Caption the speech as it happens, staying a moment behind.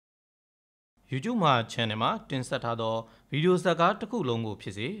YouTube မှာ channel မှာတင်ဆက်ထားသောဗီဒီယိုဇာတ်ကားတစ်ခုလုံးကိုဖြ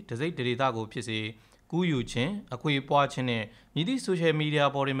စ်စေတစိမ့်ဒေတာကိုဖြစ်စေကူးယူခြင်းအခွေပွားခြင်းနဲ့မြည်သည့် social media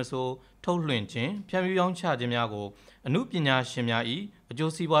ပေါ်တွင်မဆိုထုတ်လွှင့်ခြင်းဖြန့်ဖြူးရောင်းချခြင်းများကိုအမှုပညာရှင်များ၏အ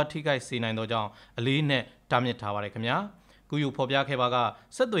ကျိုးစီးပွားထိခိုက်စေနိုင်သောကြောင့်အလေးနက်တားမြစ်ထားပါတယ်ခင်ဗျာကူးယူဖော်ပြခဲ့ပါက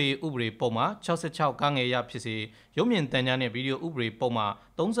ဆက်သွယ်ရေးဥပဒေပုံမှာ66ကငယ်ရဖြစ်စေရုပ်မြင်သံကြားနှင့်ဗီဒီယိုဥပဒေပုံမှာ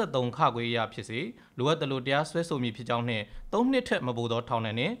33ခခွေရဖြစ်စေလိုအပ်သလိုတရားစွဲဆိုမည်ဖြစ်ကြောင်းနှင့်3နှစ်ထက်မပိုသောထောင်ဒ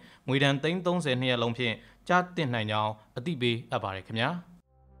ဏ်နှင့်ငွေဒဏ်30နှစ်ရက်လုံးဖြင့်ကြားသင့်နိုင်ကြောင်းအသိပေးအပ်ပါတယ်ခင်ဗျာ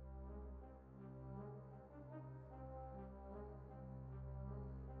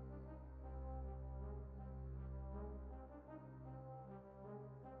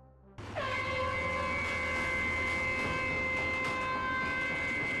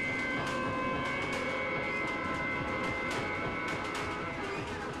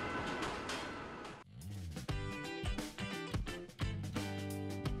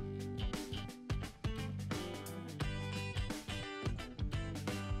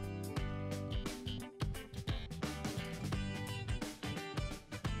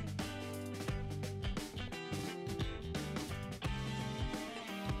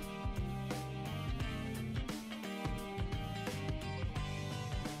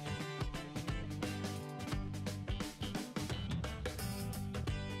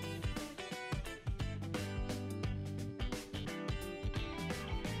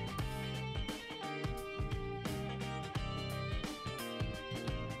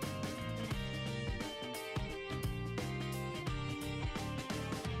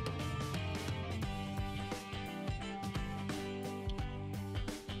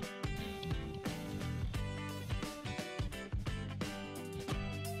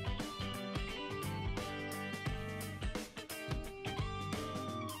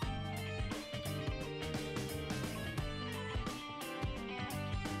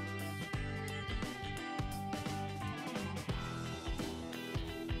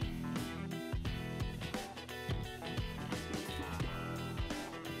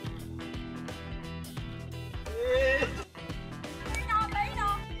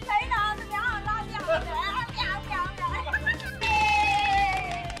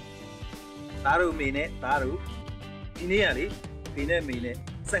သားတို့မေနဲ့သားတို့ဒီနေ့ကလေဒီနဲ့မေနဲ့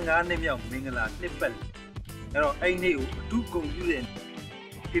15နှစ်မြောက်မင်္ဂလာနှစ်ပတ်အဲ့တော့အဲ့နေ့ကိုအထူးဂုဏ်ပြုတဲ့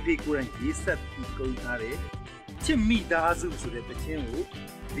ဖိကိုရန်ရေးဆက်ပြီးဂုဏ်ထားတယ်ချစ်မိသားစုဆိုတဲ့တခြင်းကို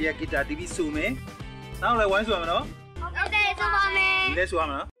ဗီယာဂီတာ TV ဆိုမယ်နောက်လည်းဝိုင်းဆိုရမယ်နော်ဟုတ်တယ်ဆိုပါမယ်ဒီလည်းဆိုရ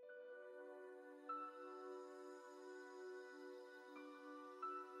မယ်နော်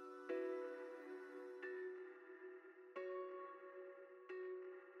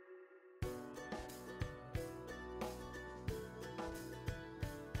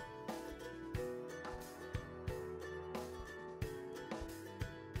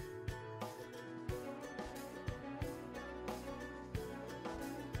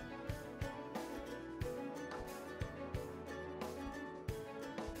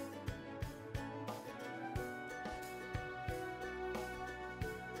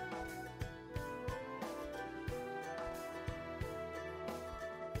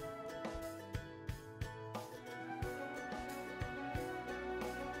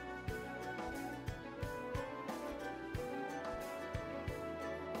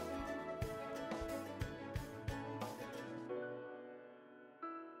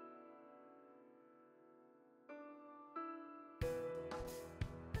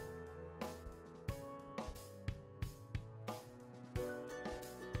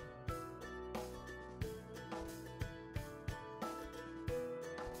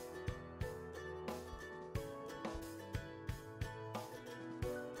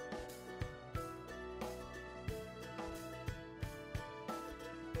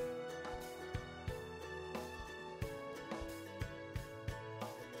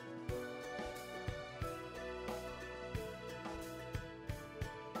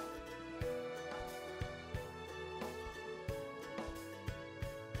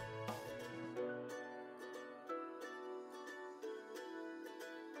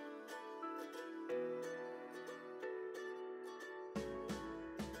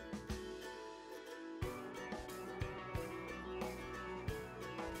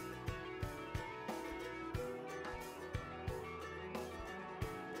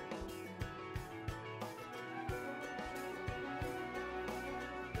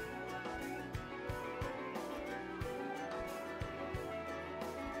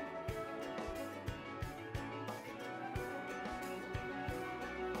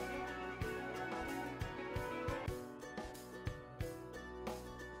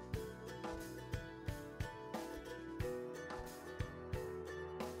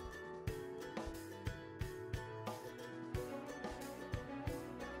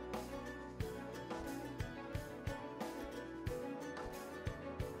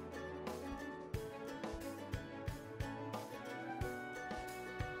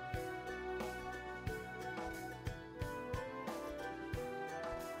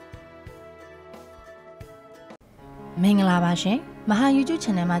မင်္ဂလာပါရှင်မဟာ YouTube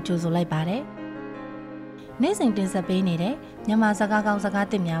channel မှာကြိုဆိုလိုက်ပါတယ်နေ့စဉ်တင်ဆက်ပေးနေတဲ့မြန်မာစကားကောင်းစကား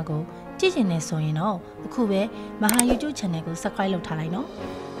သစ်များကိုကြည့်ချင်နေဆိုရင်တော့အခုပဲမဟာ YouTube channel ကို Subscribe လုပ်ထားလိုက်နော်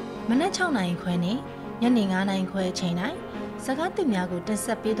မနက်6နာရီခွဲနဲ့ညနေ9နာရီခွဲအချိန်တိုင်းစကားသစ်များကိုတင်ဆ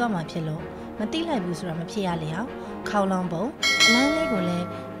က်ပေးသွားမှာဖြစ်လို့မသိလိုက်ဘူးဆိုတာမဖြစ်ရလေအောင်ခေါလောင်ပုံအလန်းလေးကိုလည်း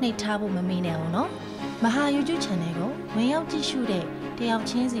နှိပ်ထားဖို့မမေ့နဲ့အောင်နော်မဟာ YouTube channel ကိုဝင်ရောက်ကြည့်ရှုတဲ့တယောက်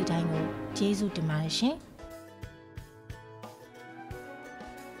ချင်းစီတိုင်းကိုကျေးဇူးတင်ပါတယ်ရှင်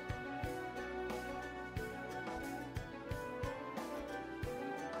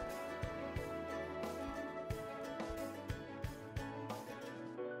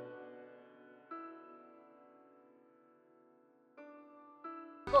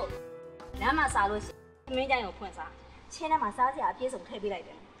လမ်းမှာစားလို့မင်းကြိုင်ကိုဖွင့်စားချင်းထဲမှာစားစရာအပြည့်စုံထည့်ပေးလိုက်တ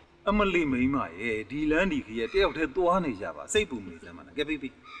ယ်အမလေးမိန်းမရဲ့ဒီလမ်းဒီခရီးတယောက်တည်းသွားနေကြပါစိတ်ပူနေစမ်းပါလားကဲ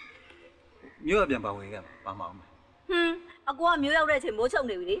ပြီးမြို့ကပြန်ပါဝင်ခဲ့ပါမအောင်အကူကမြို့ရောက်တဲ့အချိန်မိုးချုပ်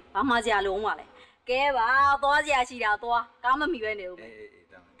နေပြီလေဘာမှစရာလုံးပါလဲကဲပါသွားစရာရှိတာသွားကားမမီပဲနေဦးအေး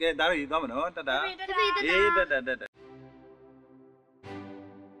ကဲဒါရီသွားမနော်တတအေးတ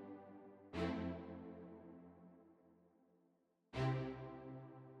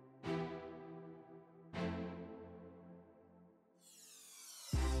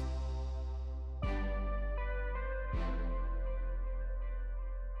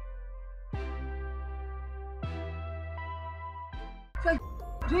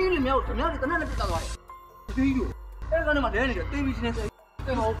ဒီလိုမျိုးတနက်တနက်နဲ့ပြတ်သွားတယ်။ဒီလိုအဲ့ကနေမှလဲနေတယ်တင်းပြီးချင်းနေတ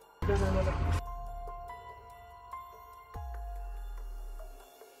ယ်ဟော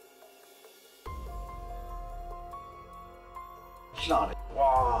ရှာလေဝါ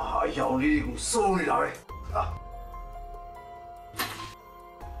အယောင်လေးကိုစိုးနေတာပဲဟာ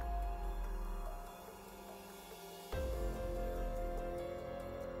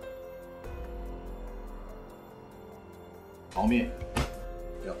အောင်မြင်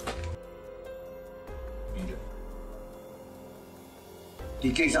ဒီ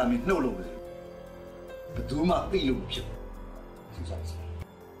ကိစ္စမျိုးနှုတ်လို့မဖြစ်ဘယ်သူမှသိလို့မဖြစ်ဘူးသူစားစ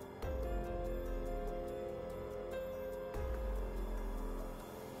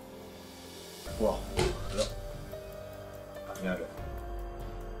ဝါတော့အများတော့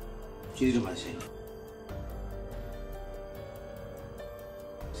ကျေးဇူးပါရှင်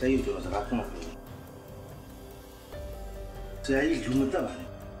ဆရာကြီးတို့စကားခေါ်လို့ဆရာကြီးလူမတက်ပါနဲ့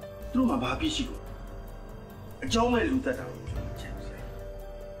သူတို့မှဘာဖြစ်ရှိလို့အကြောင်းမဲ့လူတက်တာကိုချက်ဆရာ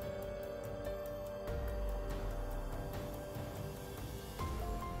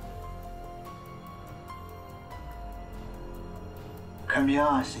ခမရ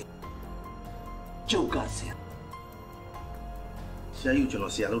စေကျုပ်ကဆရာကြီးကျွန်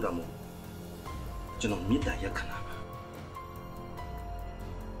တော်ဆရာလုပ်တာမဟုတ်ကျွန်တော်မေတ္တာရက်ခဏပါ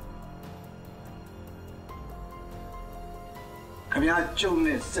ခမရကျုံ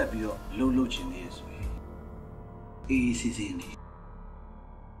နဲ့ဆက်ပြီးတော့လှုပ်ချင်နေဆိုရင်အေးစီစီနေ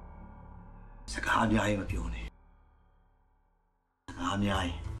စကားအများကြီးမပြောနဲ့စကားအများ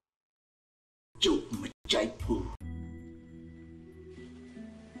ကြီးကျုပ်မကြိုက်ဘူး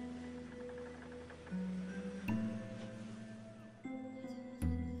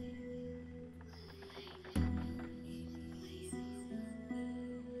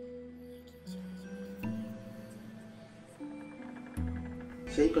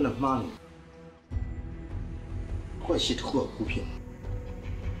谁跟他骂你？快洗脱股票！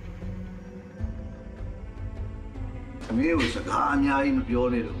没有是干伢伊们表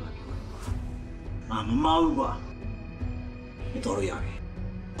来了嘛？妈妈毛吧？你到了呀？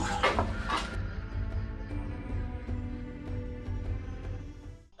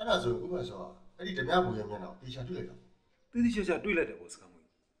အဲ့ဒါဆိုဥပမာဆိုအဲ့ဒီဓမြဘူရဲ့မျက်နှာကိုတေချာတွေ့လိုက်တော့တိတိကျကျတွေ့လိုက်တယ်ပေါ့စကားမွေး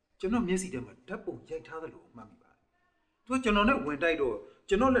ကျွန်တော်မျက်စိထဲမှာဓာတ်ပုံရိုက်ထားသလိုမှတ်မိပါတယ်သူကကျွန်တော်နဲ့ဝင်တိုက်တော့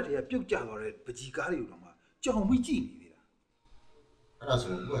ကျွန်တော်လက်ထဲကပြုတ်ကျသွားတဲ့ပကြီးကားတွေကိုတော့မှကြောင်ပြီးကြည့်နေသေးတာအဲ့ဒါ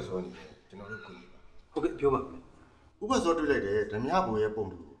ဆိုဥပမာဆိုနေကျွန်တော်တို့ကိုကြည့်ပါဟုတ်ကဲ့ပြောပါမယ်ဥပမာဆိုတွေ့လိုက်တယ်ဓမြဘူရဲ့ပုံ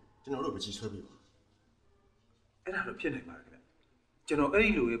တူကိုကျွန်တော်တို့ပကြီးဆွဲပြီးပါအဲ့ဒါတော့ဖြစ်နိုင်ပါတယ်ခင်ဗျကျွန်တော်အဲ့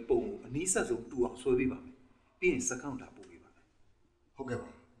ဒီလိုရဲ့ပုံကိုအနည်းဆက်ဆုံးတူအောင်ဆွဲပေးပါမယ်ပြီးရင်စကောင့်တာပို့ပေးပါမယ်ဟုတ်ကဲ့ပါ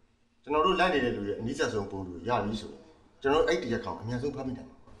ကျွန်တော်တို့လိုက်နေတဲ့လူရဲ့အနည်းဆက်ဆုံးပုံတူရပြီဆိုကျွန်တော်အဲ့ဒီရက်ကောင်အများဆုံးဖတ်မိတယ်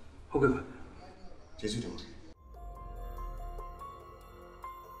ဟုတ်ကဲ့ပါကျေးဇူးတင်ပါတယ်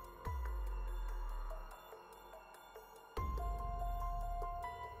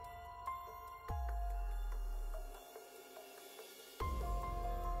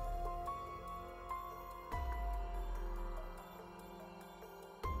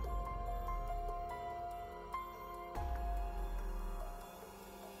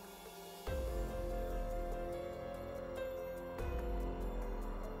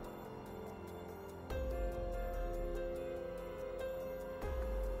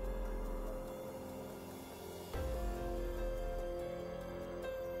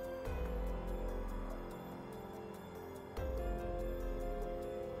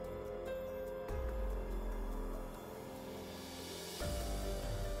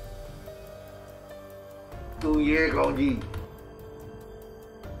သူရဲကောင်းကြီး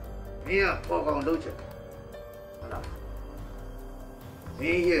မင်းကပေါ်ကောင်လုပ်ချက်ဟုတ်လားမ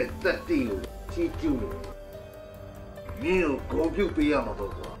င်းရဲ့တက်တီကိုချီးကျူးလို့မင်းကိုဂုဏ်ပြုပေးရမှာ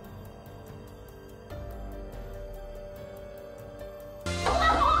ပေါ့ကွာ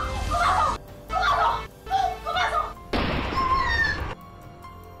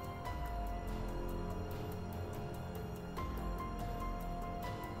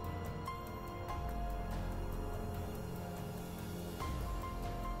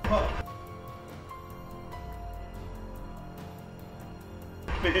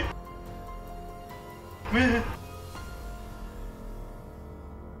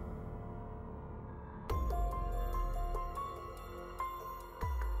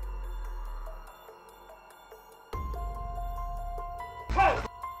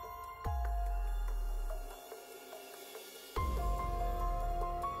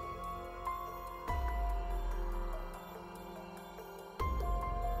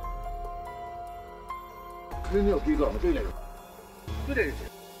မင်းတို့ပြီးတော့မတွေ့လိုက်ဘူးတွေ့တယ်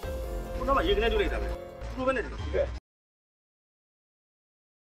ခုနကရေကနေတွေ့လိုက်တာပဲသူ့ဘက်နဲ့တူတယ်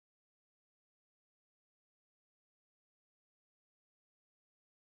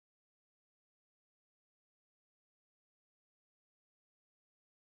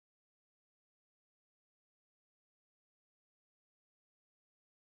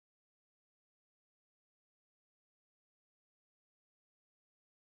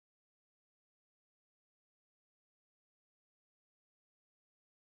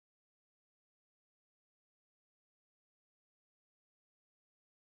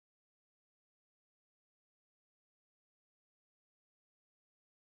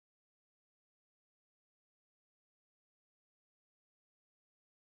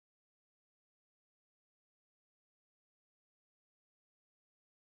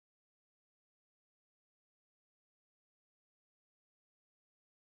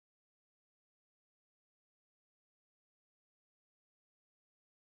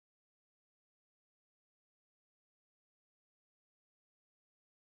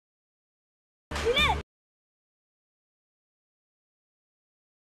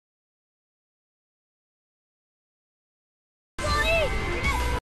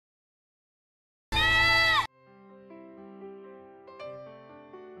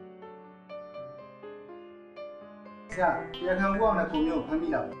ဆရာတရားခံဘုရားနဲ့ကိုမျိုးဖမ်းမိ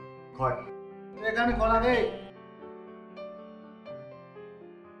လာပြီခေါ်တရားခံနဲ့ခေါ်လာခဲ့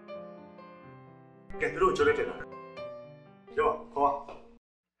ကဲသူတို့ကြိုလိုက်တယ်လားရောခေါ်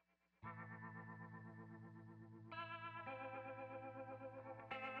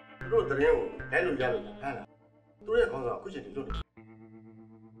သူတို့တရင်ကိုလဲလို့ရလို့ဖမ်းလာသူရဲ့ခေါင်းဆောင်အခုချိန်ထိလွတ်နေ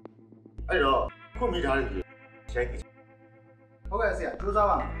အဲ့တော့ခုမိထားတဲ့သူရိုက်တယ်ဟုတ်ကဲ့ဆရာကြိုးစား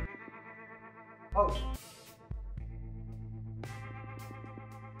ပါဟုတ်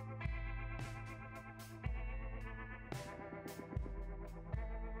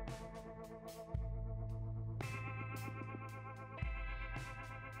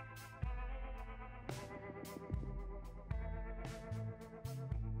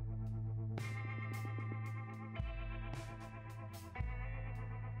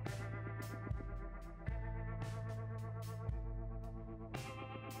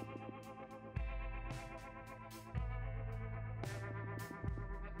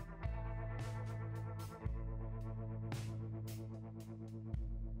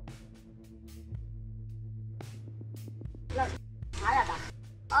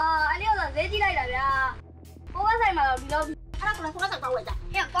အဲ့ဒီတော့ဈေးကြီးလိုက်တာဗျာကိုကဆိုင်မှာတော့ဒီလိုအဲ့ဒါကလည်းကိုကဆိုင်ပါဝယ်ကြ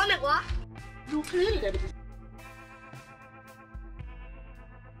ဟဲ့ကောင်းမယ်ကွာလူကလေးတွေလည်း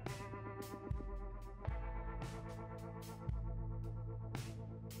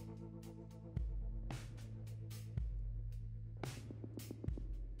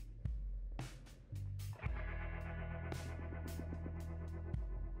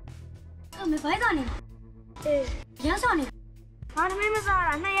没白干呢，别上呢，俺他妹没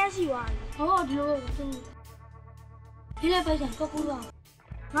啥了，那也喜欢。好丢，真。现在白干可苦了，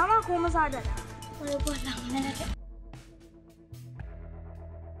俺们可没啥的了，我也不啷个那个。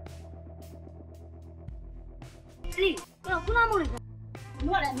你，我不拿木的。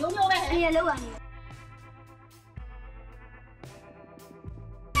我来牛呗。哎呀，老板你。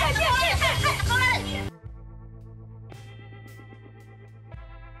过来。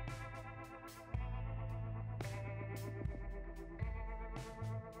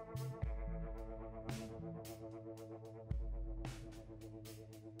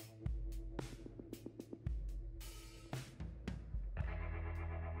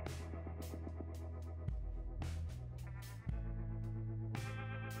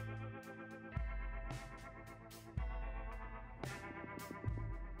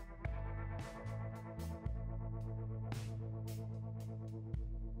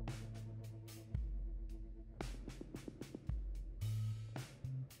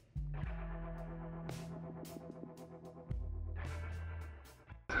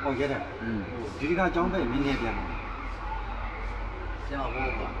哦，也的。这个装备明天变吗？这样我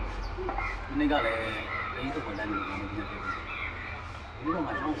吧，那个嘞，人都不来，你们明天变。你说俺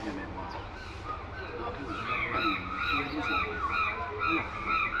上午变没嘛？啊，不是，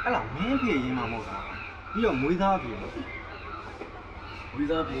哎啦，明天应该没啥，比较没啥变。为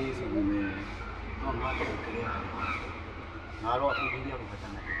啥变是因为俺妈这个给的，俺老天天要不回来。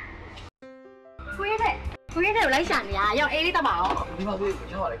ကိုရဲတဲ့ကိုလိုက်ရှာနေရရောက်အေးလေးတော့ပါအောင် ဒီမှာတွေ့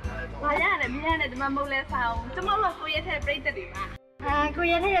ချောက်လိုက်ခါတော့ ။ဘာရတယ်မြင်းနဲ့ဒီမှာမဟုတ်လဲစားအောင်။ကျမတို့ကကိုရဲတဲ့ပြိတ္တတွေပါ။ကို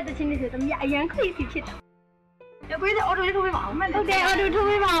ရဲတဲ့ရဲ့တချင်းလေးဆိုတမီးအရန်ခရီးစီဖြစ်တာ။ကိုရဲတဲ့အော်တိုလေးထိုးပေးပါအောင်။ဟုတ်တယ်အော်တိုထိုး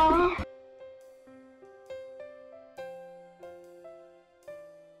ပေးပါအောင်။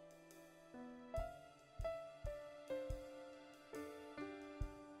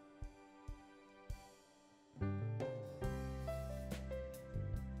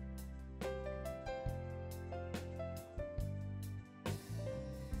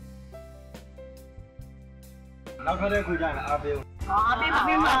 နောက်ထပ်တဲ့ခွေကြရင်အားပေးဦး အား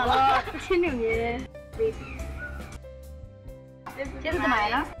ပေးပါချင်းနေနေပေးကျေးဇူးတင်ပါတယ်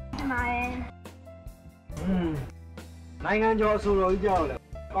နော်တင်ပါတယ်နိုင်ငံကျော်အဆိုတော်ကြီးကြောက်လဲ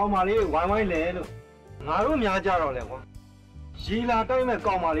ကောင်းပါလေးဝိုင်းဝိုင်းလဲလို့ငါတို့များကြတော့လဲကွာရေလာတိုက်မဲ့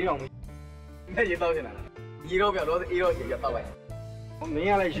ကောင်းပါလေးတော့ အဲ့ရေတော့ချင်တာရေတော့ပြောတော့အေးတော့ရေပြတော့လိုက် မင်း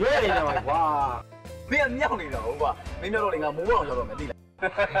ကလည်းရွဲ့နေတယ်ပါကွာ မင်းကမြောက်နေတော့ကွာမင်းမြောက်တော့လေငါမိုးအောင်ရောက်တော့မယ်သိလား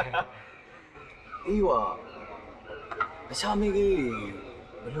အေးွာအချာမင်းကြီး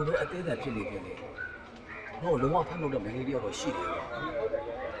ဘယ်လိုလဲအသေးသက်ဖြစ်နေပြန်လဲဟောလုံးဝဖတ်လို့တော့မင်းလေးတယောက်တော့ရှိတယ်ကွာ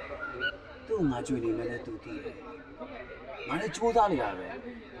သူ့ငါကြွေနေမယ်လည်းသူသိတယ်ငါလည်းစူးစမ်းနေတာပဲဒါ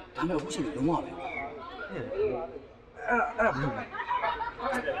ပေမဲ့အခုချိန်လုံးဝပဲကွာအဲ့ဒါဘူး ဝါ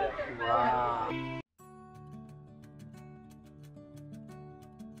အဲ့ဒါ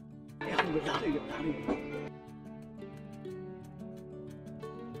လည်းဒါလေးဒါလေး ဟဲ့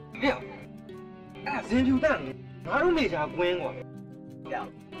အဲ့ဇင်ဖြူတန်းငါတို့နေချာကွင်းကွာ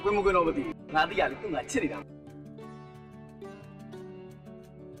ကွင်းမကွင်းတော့မသိငါသိရလေသူ့ငါချစ်နေတာ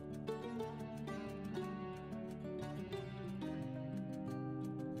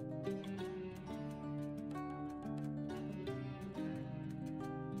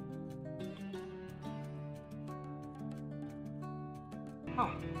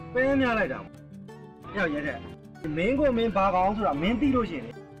ပဲများလိုက်တာရောက်ရဲတဲ့မင်းကိုမင်းဘာကောင်းဆိုတာမင်းသိလို့ရှိရင်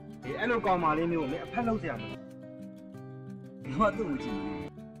လေအဲ့လိုကောင်းပါလေးမျိုးကိုမင်းအဖက်လုပ်เสียမှာ ငါသူ့ကိုကြည့်နေ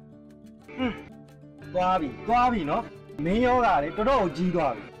သွားပြီနော်မင်းယောဂါလေတော်တော်ကိုကြီး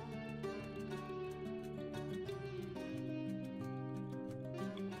သွားပြီ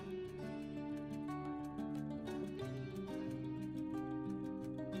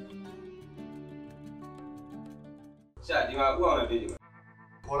ရှာဒီမှာဥအောင်လည်းပြေးကြည့်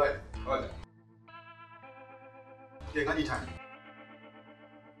ခေါ်လိုက် ဟုတ်တယ် ကဲငါကြည့်ထိုင်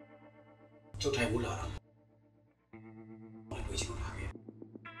ချုပ်ထိုင်ဘူးလားဘာလို့ချင်တာလဲ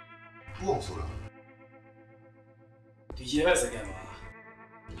ဘူးအောင်ဆိုတာ ဒီရေဘက်စကန်မှာ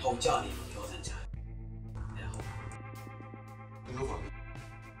ထောင်ကြနေလို့ပြောစမ်းကြတယ်ဟုတ် ဒီလိုပါ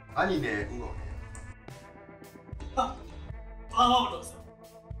အညီနဲ့ဘူးအောင်နဲ့ ဘာမှမလုပ်စမ်း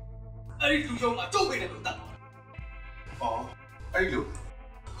အဲ့ဒီလူချုပ်ကကျုပ်ပေးတယ်လို့တတ်သွားတယ် အော်အဲ့လို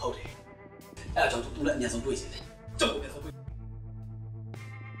ဟုတ်တယ်အဲ့ဒါကြောင့်သူလည်းအများဆုံးတွေ့ချင်တယ်ကျုပ်လည်းဆုံးတွေ့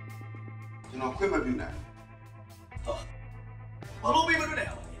ကျွန်တော်ခွင့်မပြုနိုင် ဘာလို့ပေးမတွေ့နိုင်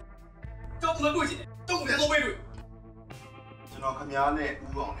အောင်လဲကျုပ်ကလည်းတွေ့ချင်တယ်ကျုပ်လည်းဆုံးပေးတွေ့ ကျွန်တော်ခမားနဲ့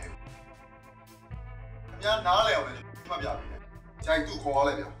ဦးအောင်နဲ့ခမားနားလဲအောင်လည်းမှတ်ပြပေးတယ်ဂျိုင်သူ့ခေါ်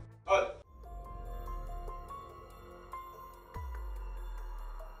လိုက်ဗျာ ဟုတ်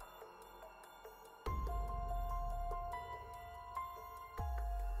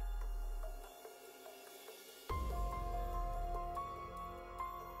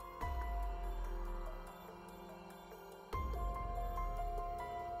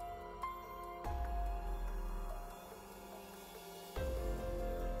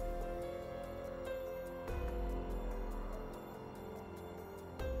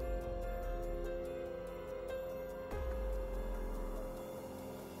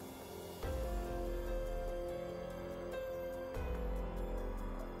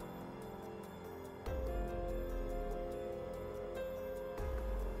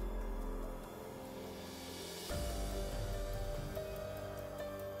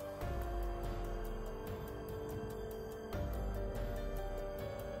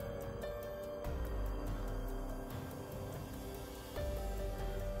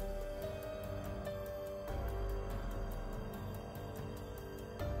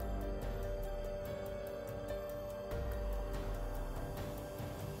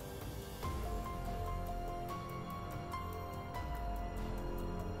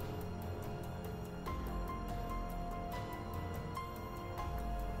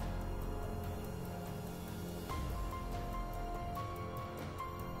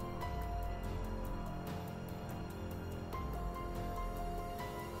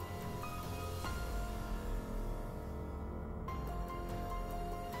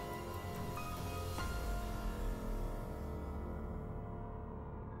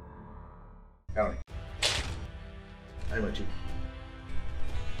看到没？还有没有记？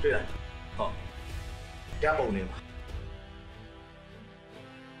对了，好，家暴你嘛？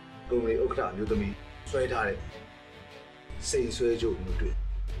各位屋企有သမီးဆွဲထားတဲ့စိန်ဆွဲကြုံမျိုးတွေ့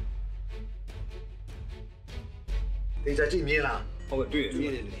တေချာကြည့်မြင်လား ဟုတ်ကဲ့တွေ့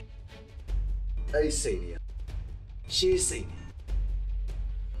တယ် မြင်တယ်အဲ့ဒီစိန်တွေကရှေးစိန်တွေ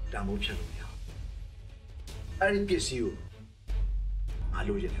တန်ဖိုးဖြတ်လို့မရအဲ့ဒီပစ္စည်းကိုငါ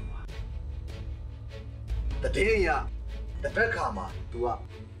လိုချင်တယ်ကွာတည်င်းရတစ်ဖက်ခါမှာ तू က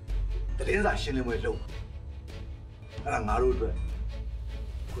တည်င်းစာရှင်းလင်းပွဲလုပ်အဲ့ဒါငါတို့အတွက်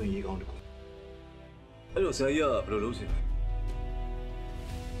ခွင့်ရေးကောင်းတကူ အဲ့လိုဆရာကြီးကဘယ်လိုလုပ်ချင်လဲ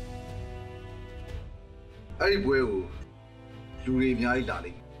အဲ့ဒီပွဲကိုလူတွေအများကြီးလာ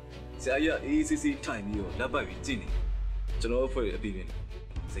လိမ့်မယ် ဆရာကြီးကအေးစစ်စစ်ထိုင်ပြီးတော့လက်ပတ်ပြီးကြည့်နေကျွန်တော်အဖွဲ့အပြီးပြင်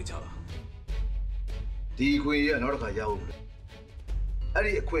စိတ်ချပါ ဒီအခွင့်အရေးကနောက်တစ်ခါရအောင်လို့အဲ့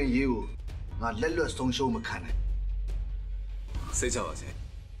ဒီအခွင့်အရေးကိုငါလက်လွတ်ဆုံးရှုံးမခံနိုင် စိတ်ချပါဆရာ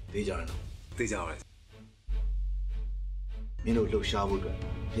သေးကြရတော့ သိကြပါလေ မင်းတို့လှုပ်ရှားဖို့အတွက်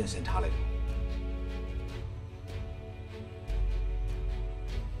ပြင်ဆင်ထားလိုက်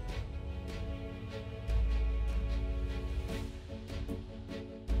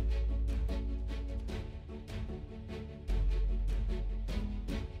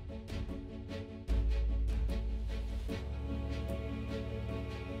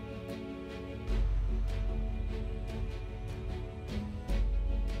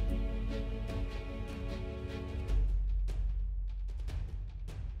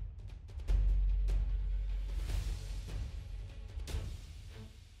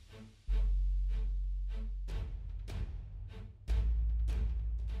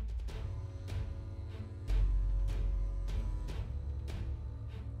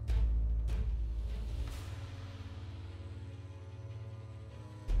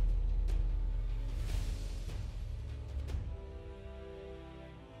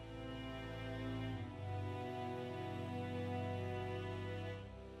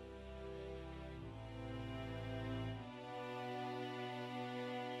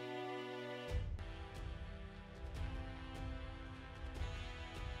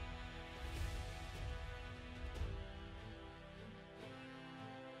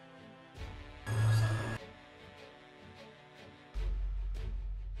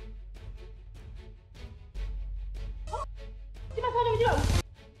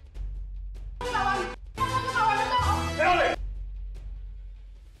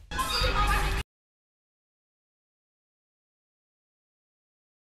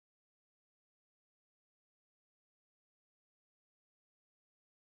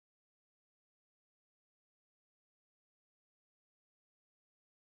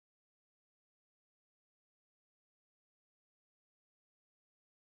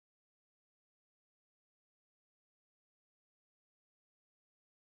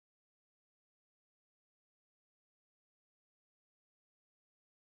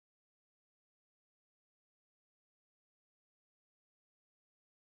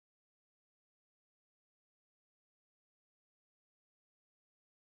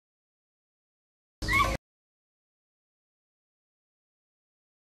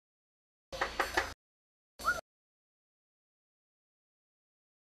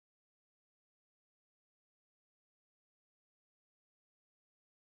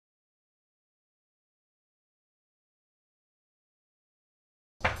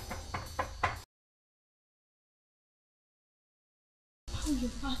ဟုတ်ရ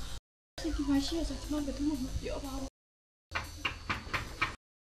ပါစိတ်ကြီးမရှိရဆိုတော့ဘယ်သူမှမပြောပါဘူး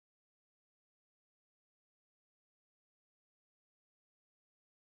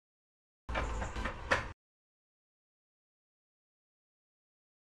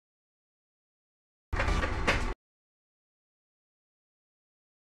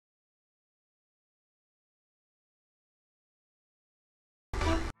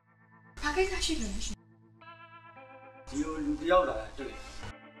ဘာကိစ္စရှိလဲရှင် ဒီလိုလူတယောက်လာတာတွေ့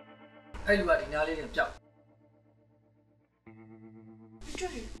အဲ့လူကဒီညာလေးနဲ့ပြောက်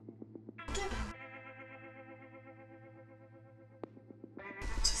တွေ့တယ်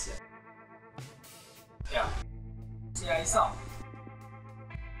ချစ်စရာဆရာကြီးစောင့်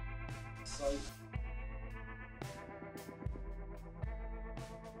sorry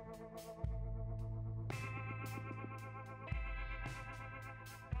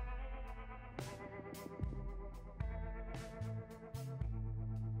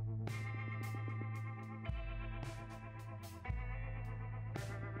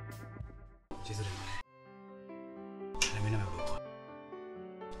ကျေးဇူးတင်ပါတယ်နာမည်နဲ့ဘယ်လိုခေါ်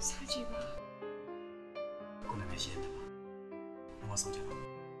စားကြည့်ပါ ကိုနာမည်ရှင်းတယ်ပါဘာမှဆုံးချင်ပါ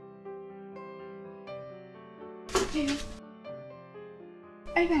ဖေ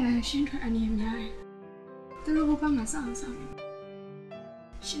အဲ့ကလည်းရှင်းထွက်အနေနဲ့များတယ်သူတို့ဘက်မှာစောင့်နေ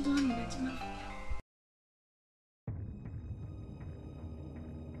ရှင်းသွားနေတယ်ကျမ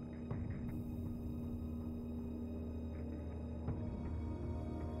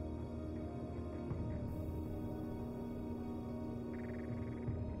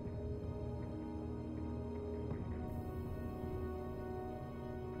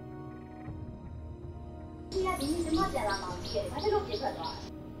ဒီနေ့ကျမပြန်လာမှဖြစ်တယ်။ဘာဖြစ်လို့ပြစ်ထွက်သွားလဲ။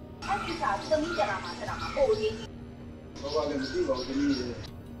အဲ့ဒီကသမီးပြန်လာမှဆက်တာမှာပို့ကြီး။ဘာကလည်းမသိပါဘူးသမီးလေး။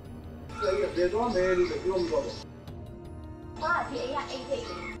အဲ့ဒီဘယ်တော့မဲလို့ပြောမတော့ဘူး။ဘာဒီအိမ်ကအိမ်ထိတ်တ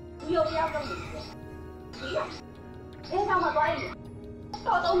ယ်။သူရောတယောက်လုံးနေတယ်။ဒီကအဲတော့မှသွားရင်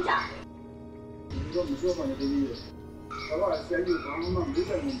တော့တုံးကြ။ဒီတော့မပြောမှလည်းသမီးလေး။ဘာကဆရာကြီးဘာမှမလုပ်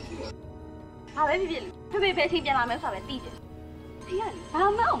နိုင်ဘူး။ဟာပဲဖြစ်ဖေဖေထိပြန်လာမယ်ဆိုတာပဲသိတယ်။ဒီကလေဘာ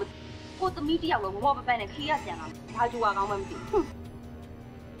မှမကိုသမီးတယောက်လုံးဘောပပန်းနဲ့ခီးရပြန်လာ။ဘာကြွားကောင်းမှမသိဘူး။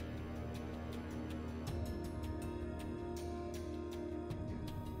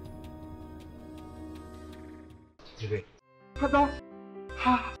ဒီလေဖတ်တော့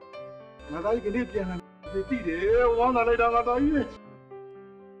ဟာငါသားကြီးကနေ့ပြန်လာပြီတည်တယ်ဝမ်းသာလိုက်တာငါသားကြီး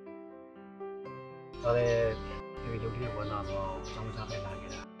ဒါလည်းဒီရုပ်ကြီးဝမ်းသာတော့စောင်းစားပဲလာခဲ့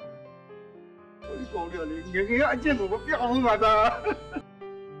တာဒီကောင်လေးလေငယ်ငယ်ကအကျင့်ကိုမပြောင်းဘူးငါသား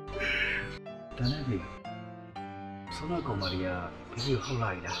ဒါနဲ့ပြီဆုံးမကောင်မလေးကဘယ်လိုဟုတ်လာ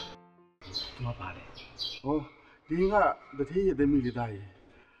ရလားဒီမှာပါလေဟောဒီကတထေးရသမီးလေးသားကြီး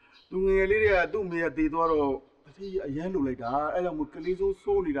သူငယ်လေးတွေကသူ့မေကတည်သွားတော့တထေးရအရန်လိုလိုက်တာအဲ့ကြောင့်မို့ကလေး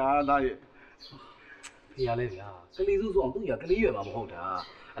စိုးနေတာသားရဲ့ဖေရလဲဗျာကလေးစိုးဆိုအောင်သူ့ရကလေးရွယ်မှာမဟုတ်တာ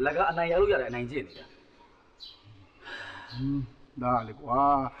အလကအနိုင်ရလို့ရတဲ့အနိုင်ကျင့်နေတာဒါလေကွာ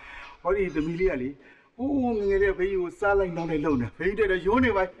ဟောဒီသမီးလေးကလေဟိုးငယ်ငယ်လေးဘေးကိုစားလိုက်နောက်လိုက်လုံနေဘေးတက်တော့ရိုးနေ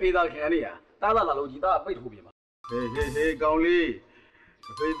ပါဖေးသားခင်နေရတားလာလို့ကြီးတာပိတ်ထိုးပြမှာဟေးကောင်လေး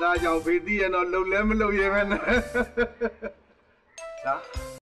ဖေးသားကြောင့်ဖေးသိရတော့လုံလဲမလုံရဲပဲနဲ့ဒါ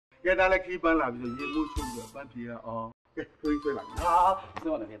ကဲဒါလည်းခီးပန်းလာပြီဆိုရေမိုးချုံပြီးပန်းပြေအောင်ကဲထွေးဆွဲလာဟာ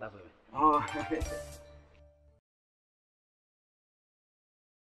စောနေဖေးသားဆွဲပဲ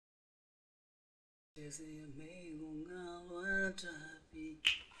ကျေးဇူးမေငုံငါဝတ်တာပြီ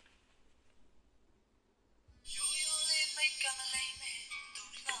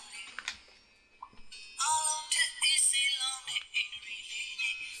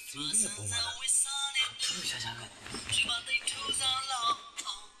ဒီနေ့ပုံမှာသူ့ရှာရှာပဲဟ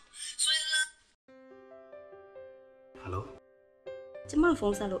ယ်လိုကျမဖု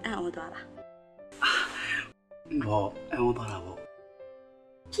န်းဆက်လို့အံ့ဩသွားတာဘောအံ့ဩသွားတာပေါ့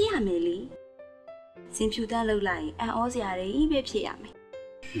ဖြစ်ရမယ်လေစင်ဖြူတန်းလောက်လိုက်ရင်အံ့ဩစရာတွေပဲဖြစ်ရမယ်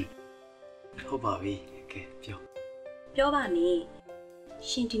ဟုတ်ပါပြီကဲပြောပါနဲ့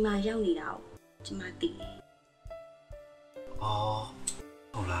ရှင်ဒီမှာရောက်နေတာကိုကျမသိတယ်အော်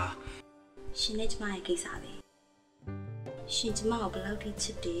ဟုတ်လားရှင်နဲ့ကျမရဲ့ကိစ္စပဲရှင်ကျမကိုဘယ်လောက်ထိချ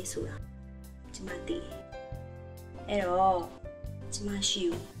စ်တယ်ဆိုတာကျမသိတယ်အဲ့တော့ကျမရှင်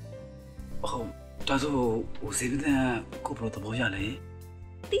ကိုဟုတ်ဒါဆိုဟိုစေတန်းကိုဘယ်လိုသဘောရလဲ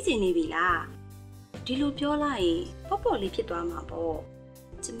သိချင်နေပြီလားဒီလိုပြောလိုက်ရင်ပေါ့လေးဖြစ်သွားမှာပေါ့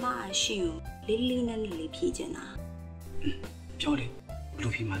ကျမရှင်ကိုလေးလေးနက်နက်လေးဖြေချင်တာပြောလေဘယ်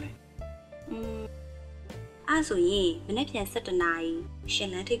လိုဖြေမှာလဲအဲ့ဆိုရင်မနေ့ပြန်7 နာရီရှင်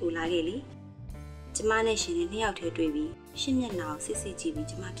လန်းထိပ်ကိုလာခဲ့လေကျမနဲ့ရှင်နဲ့2 ယောက်တည်းတွေ့ပြီးရှင်မျက်နှာကိုစစ်ကြည့်ပြီး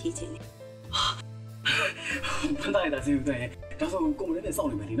ကျမဖြေချင်တယ်ဖန်တိုင်းတာစီဦးတဲ့ဒါဆိုကိုမနေ့ပြန်စောင့်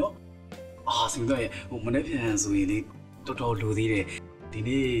နေမယ်လीနော်စီဦးတဲ့ဟိုမနေ့ပြန်ဆိုရင်လေတော်တော်လိုသေးတယ်ဒီ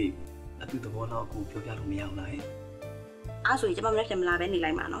နေ့အတူသဘောတော့ကိုပြောပြလို့မရဘူးလားအဲ့ဆိုရင်ကျမမနေ့ပြန်မလာပဲနေ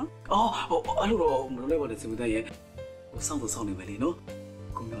လိုက်မှာနော်ဟိုအဲ့လိုတော့မလုပ်လိုက်ပါနဲ့စီဦးတဲ့ဟိုစောင့်နေမယ်လीနော်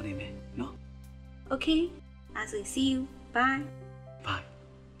ကိုပြောနေမယ်နော် Okay I will see you bye bye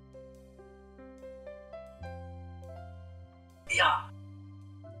yeah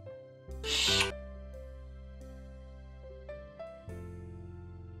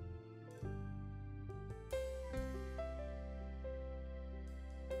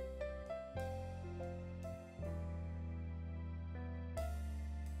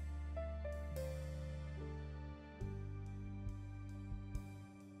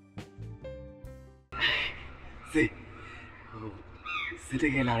စစ်တ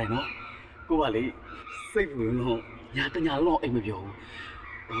ကယ်လာတယ်နော်ကိုကလေစိတ်ဝင်တော့ညာတညာလုံးတော့အိမ်မပြောဘူး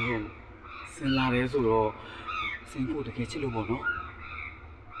စင်လာတယ်ဆိုတော့စင်ကိုတကယ်ချစ်လို့ပေါ့နော်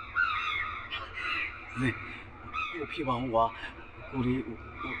ကိုဖြစ်ပါဦးကွာကိုလေး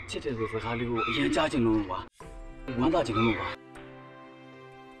ချစ်တယ်ဆိုစကားလေးကိုအရင်ကြားချင်လို့ကွာဝမ်းသာချင်လို့ကွာ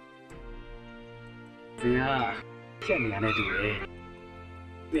စင်ကချက်နေရတဲ့တူတယ်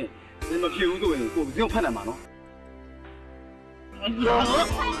စင်မဖြစ်ဘူးဆိုရင်ကိုစင်ကိုဖတ်နိုင်မှာနော် ai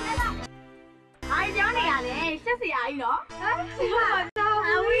cháu này à nè chắc gì ai đó à quy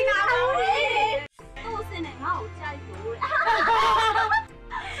nào tôi xin này ngầu trai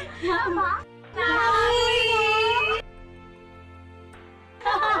rồi má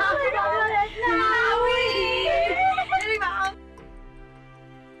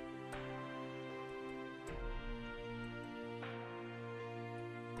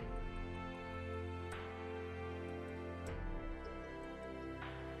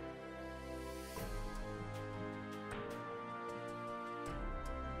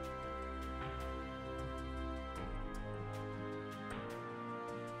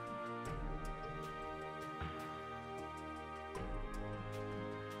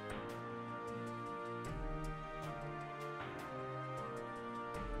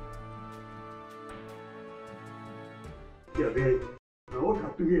Trở về nó thật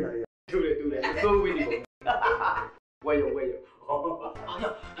tươi này. Tươi, tôi bên đi. Quay rồi.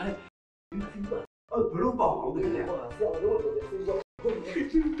 Belum bảo cái này.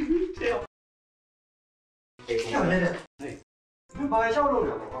 Chào này này. Bài sao đâu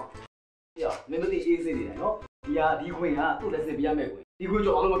nè. Mình mới đi easy này, nó. Đi quên à, tôi lại sẽ bị mẹ quên. Đi quên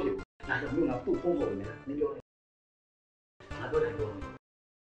cho ông mà hiểu. Là mình là tôi không rồi nè, nên cho. Tôi lại rồi.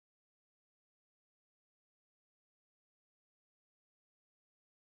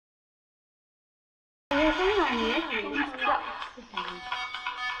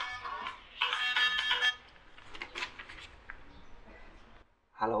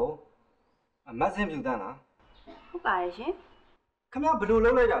 Hello. Mắt xem chụp ta nào. Không phải chứ. Khám nhà blue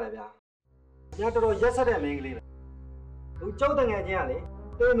lâu lấy ra đấy bia. Nhà tôi yes ở đây mình đi. Cháu từng nghe chưa này?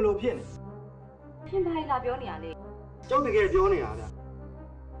 Tôi mình lột phiền. Phiền bài là biểu này này. Cháu từng nghe biểu này à?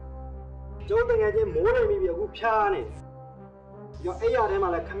 Cháu từng nghe chứ mỗi lần mình biểu cũng phá này. Giờ ấy ở đây mà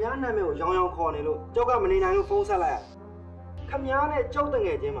lại khám nhà này mình yong khó này luôn. Cháu cái mình này nó phô sa lại. Khám nhà này cháu từng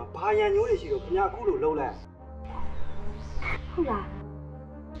nghe chứ mà ba nhà nhú đi xí rồi khám nhà cũ lâu lại. Không là.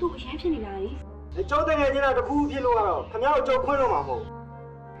 Tôi có xem phiền này. Cháu từng nghe chứ là tôi khu phiền luôn à? Khám nhà cháu khuyên luôn mà không?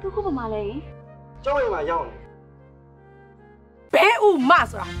 Tôi không mà lấy. Cháu ấy mà yong. Bé u mà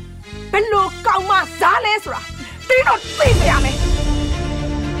sao? Bên lô cao mà giá lên sao? Tí nó tin về à mày?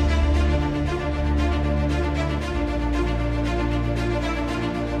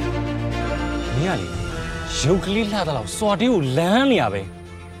 Nè đi, dâu cái lý là tao xóa đi u láng nè bé.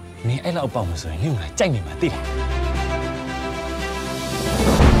 Nè ai là bảo mà rồi, nhưng mà chạy mình mà tin.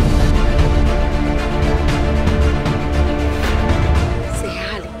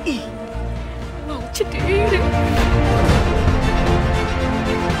 Sẽ đi, mau chết đi.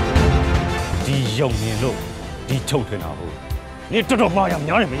 Đi dùng nè luôn, đi trâu thế nào? Nè trâu mà làm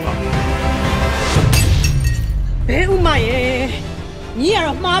nhớ này mình mà. Bé u mà ye. Nhỉ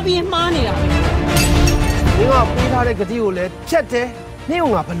à, má bi má này à? Nếu mà bây giờ cái gì cũng lấy chết thế, nếu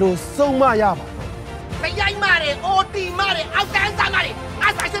mà phải lưu sông mà ya mà. Bây giờ mà đấy, ô ti mà đấy, áo đen sa mà đấy,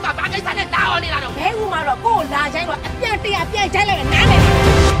 áo sai xem mà ba cái sa này đào này là đâu? Bé u mà rồi, cô là trái rồi, áp trái lại nán này.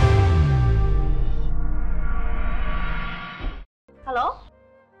 Hello?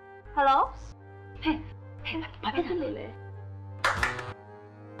 Hello? Hey, bà biết thằng này lệ.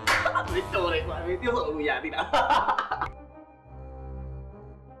 Biết tôi đấy, biết tiêu thụ người già đi đã.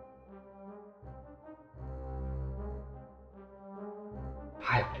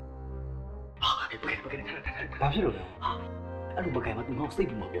 Hai. Bao nhiêu rồi? Anh đừng mà tụi học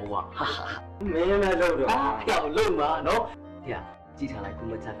sinh mà bố à. Mẹ lâu rồi. Kiểu lâu mà nó. Thì à, chị thằng này cũng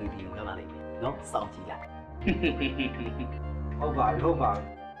mới cha cái gì cũng làm lại. Nó sao chị lại. Không phải. Không phải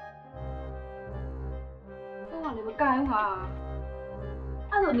để mà cài không hả?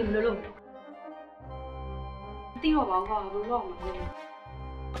 À rồi đừng luôn. Tin vào báo vào đúng không mà.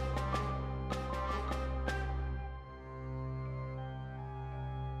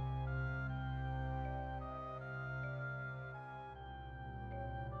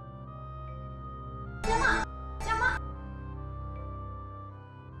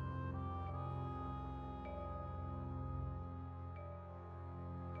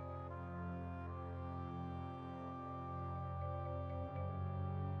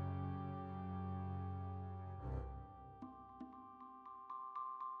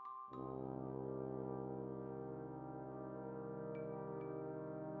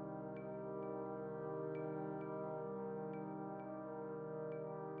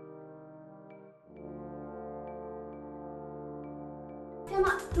 Xem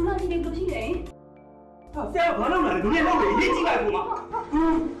ạ, đúng là đi đến đúng chị đấy. Xem ở đâu là đúng là đâu để đi chị lại của mà.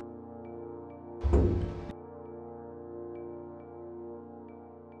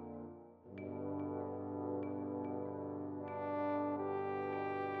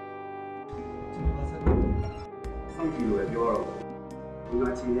 Xong chị rồiပြောrồi. ဒီ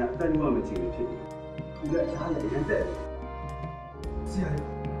မှာချင်းရတက်လို့မချင်းဖြစ်တယ်သူကရှားရရန်တက်ဆရာ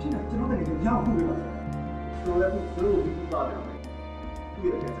ဖြစ်နေကျွန်တော်တကယ်ရအောင်ဖို့ပဲပါကျွန်တော်လည်းသူ့ကိုပြီးသွားတယ်သူ့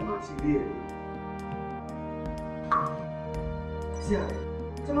ရဲ့ကျွန်တော်ရှိသေးတယ်ဆရာ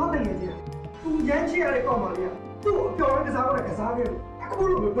ကျွန်တော်တကယ်ကြီးသူရမ်းချရတဲ့ကောက်ပါလေသူ့ကိုအပြော်ရကစားတော့ကစားခဲ့အခု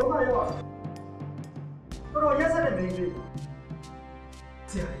လိုမျိုးဒုက္ခရောက်ပါတယ်တော်ရက်ဆက်တဲ့မိန်းကလေး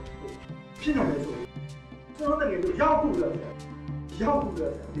ဆရာဖြစ်နေတယ်ဆိုကျွန်တော်တကယ်လို့ရောက်ဖို့လားရောက်ဖို့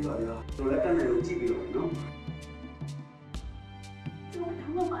လားဒီပါဗျာကျွန်တော်လည်းတက်နေလို့ကြည့်ပြီးတော့နော်ကျွန်တော်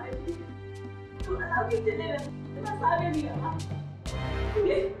ထောက်ပါလေသူအလားဖြစ်နေတယ်ကျွန်တော်စားရမိတာပါဒီ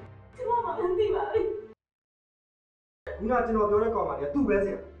ကျွန်တော်မှမသိပါဘူးခုနကျွန်တော်ပြောတဲ့ကောင်ပါလေသူ့ပဲဆ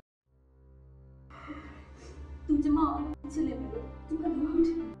ရာသူကျမချစ်လိမ့်မယ်လို့သူကလုံးဝမ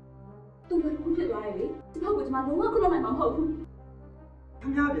ချစ်ဘူးသူကခုဖြစ်သွားတယ်လေကျွန်တော်ကကျမလုံးဝခုလုံးနိုင်မှာမဟုတ်ဘူးခ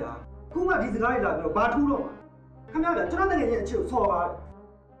င်ဗျားဗျာခုမှဒီစကားတွေလာပြီးတော့ဘာထူးတော့မှာခင်ဗျားဗျာကျွန်တော်တကယ်ကြီးအချစ်ကိုဆော်ပါတယ်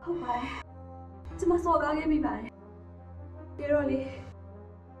ဟုတ်ပါတယ်ကျမစော်ကားခဲ့မိပါတယ်ပြေတော့လေ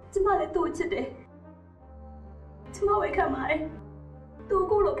ကျမလည်းသူ့ချစ်တယ်ကျမဝေခံပါတယ်သူ့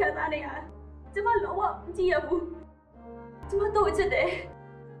ကိုလိုခံစားနေရကျမလုံးဝမကြည့်ရဘူးကျမသူ့ချစ်တယ်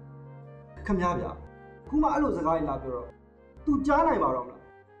ခင်ဗျားဗျာခုမှအဲ့လိုစကားတွေလာပြောတော့ तू ကြားနိုင်ပါတော့မလား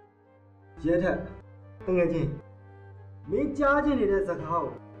ရဲထက်တကယ်ချင်းမင်းကြားချင်နေတဲ့စကား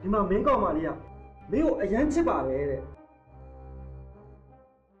ကိုဒီမှာမင်းကောင်မလေးကမင်းကိုအရန်ချစ်ပါတယ်တဲ့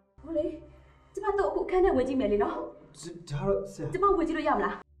ဟိုလေကျမတို့အခုခန်းထဲဝင်ကြည့်မယ်လေနော်ဒါတော့ဆရာကျမဝင်ကြည့်လို့ရမ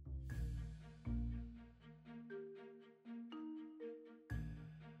လား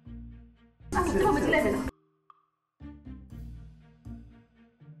အဲ့ဒါတော့မကြည့်လိုက်မယ်နော်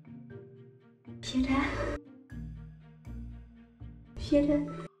Htet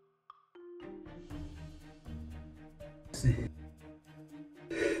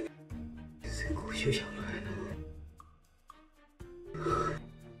是故学校来的。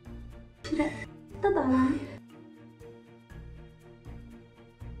Htet tất cả lại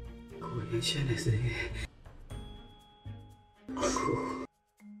cô hiện现在是cô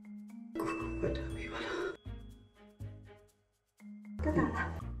bắt đầu bị bắt tất cả là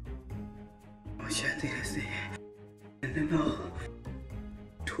我现在是难道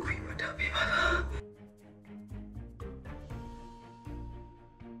土匪把他被bắt了？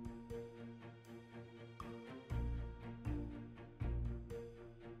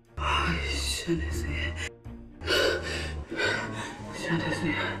现在是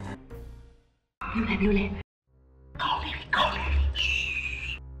溜来高嘞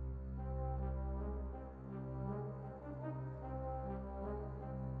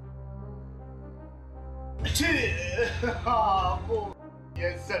去哈不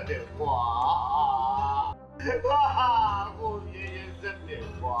颜色的花不颜色的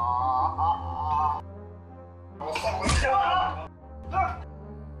花我上不下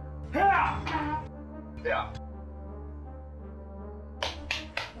对呀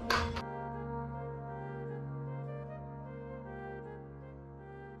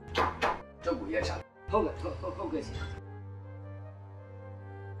这不也上后个行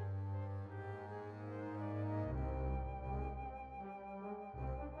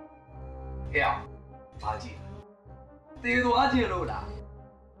哎呀阿姐对多阿姐喽啦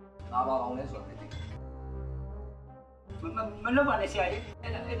拿把王来说မလုပ်ပါနဲ့ဆရာကြီး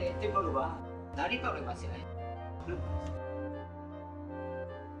အဲ့ဒါတင်ဖို့လို့ပါဒါလေးတောက်လိုက်ပါဆရာကြီး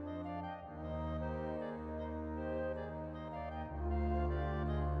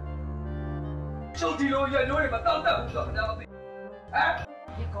ကျုပ်ဒီလိုရညိုးတွေမတောက်တတ်ဘူးဆိုတော့ခင်ဗျားမသိ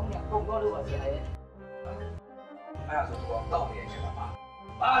ဒီကောင်းရပုံတော့လို့ပါဆရာကြီးအဲ့ဒါဆိုတော့တောက်နေရချင်ပါ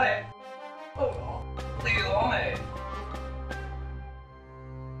ပါလေဟုတ်တော့သေတော့မယ်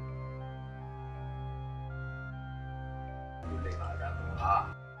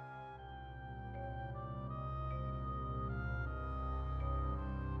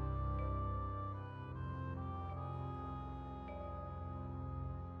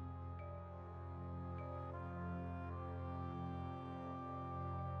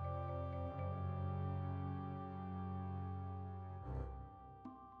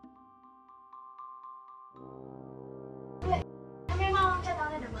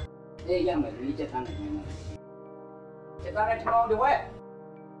အေးရမယ်ဒီချက်ထားနေမယ်ချက်ထားတဲ့ထောင်းတွေဝဲ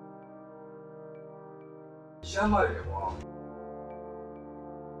ရှမ်းမရယ်ကွာ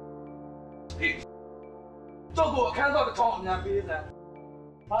ဟေးတော့ကိုအခန်းတော့တစ်ထောင်းအများပေးစမ်း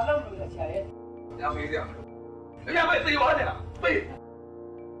ဘာလုပ်လို့လဲဆရာရဲ့အများပေးရမလို့အများပဲသေသွားနေတာပေးမ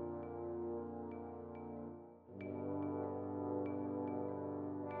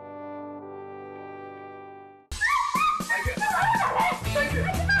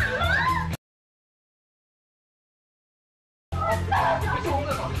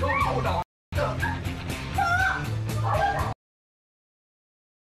臭的。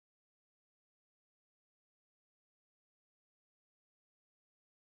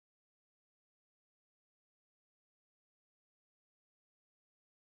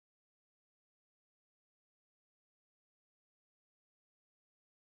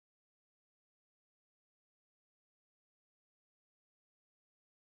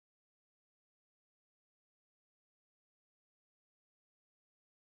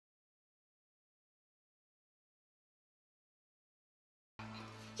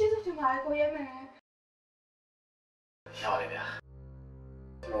ကျေးဇူးတင်ပါတယ်ကိုရဲမယ်ရပါတယ်ဗျာ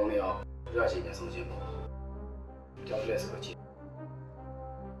ကျွန်တော်တို့ရောကြွားချင်ပြန်ဆုံးခြင်းပေါ့ကြောက်လဲဆိုတော့ကြည့်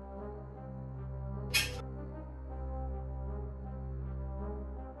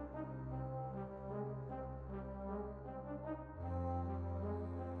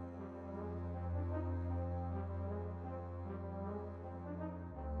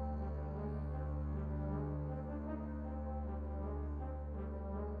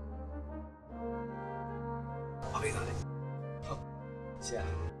အမေကလည်းဟုတ်ဆရာ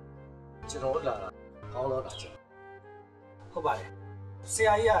ကျွန်တော်လာတာကောင်းတော့တာကျွန်တော်ဟုတ်ပါတယ်ဆ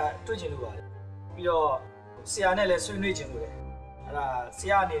ရာကြီးကတွေ့ချင်လို့ပါတယ်ပြီးတော့ဆရာနဲ့လည်းဆွေးနွေးချင်လို့လေအဲ့ဒါဆ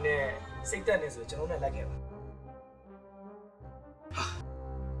ရာအနေနဲ့စိတ်သက်နေဆိုကျွန်တော်နဲ့လိုက်ခဲ့ပါ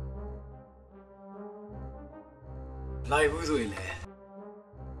လိုက်ဘူးဆိုရင်လည်း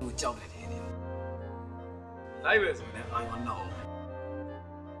ဟိုကြောက်တယ်နေနေလိုက်ပဲဆိုရင်လည်းအာရုံနောက်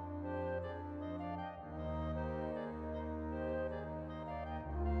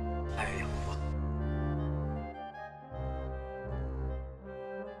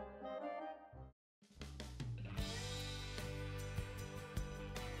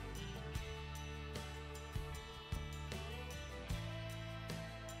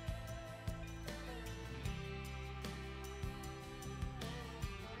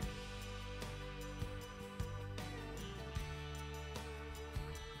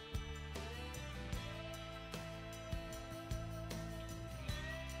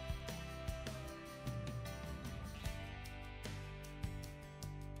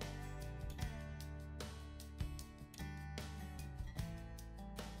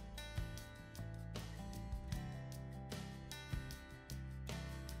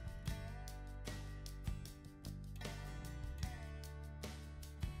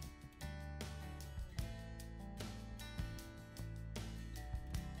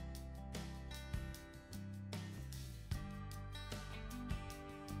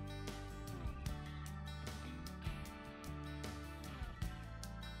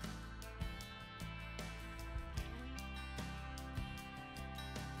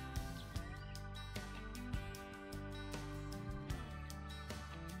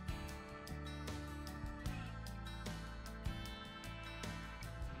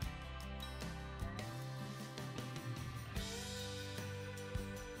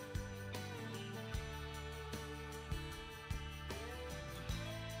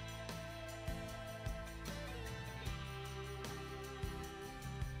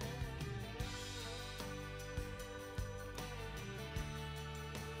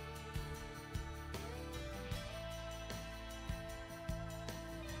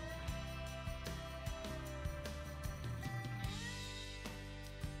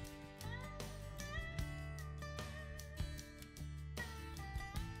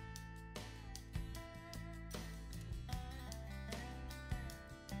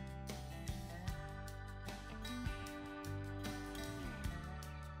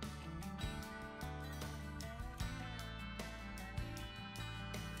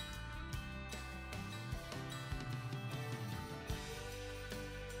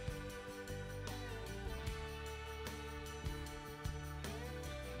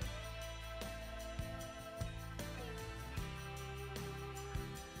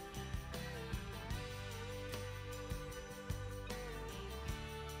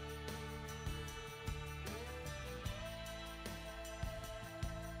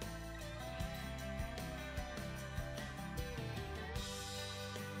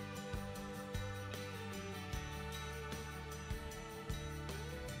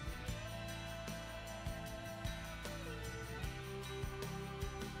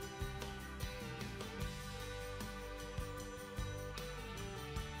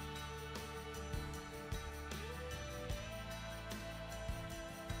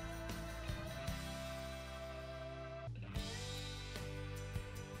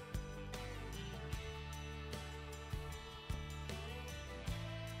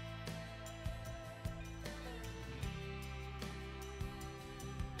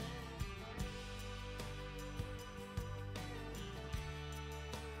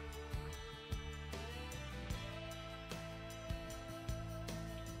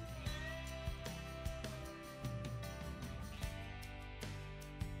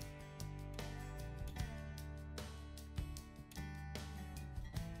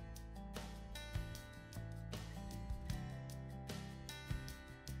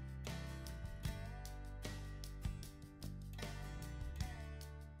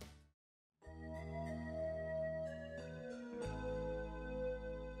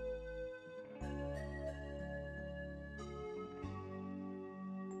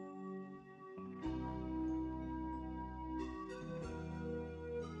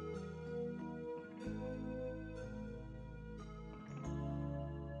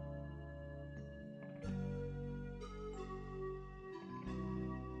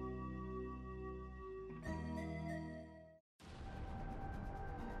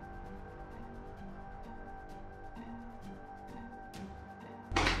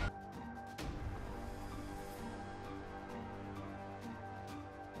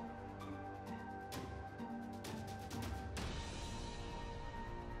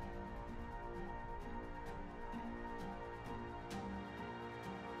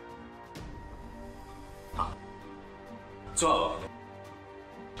错。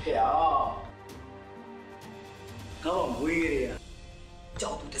票。我唔會嘅呀，角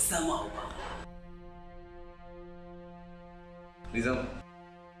度的3萬吧。李生，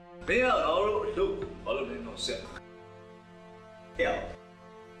你要搞路，把路能弄下。票，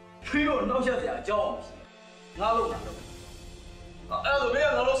推路弄下下交唔起，哪路哪路。啊，要是没有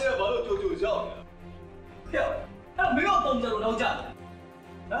搞路，现在把路就交了。票，还没有动这路弄下。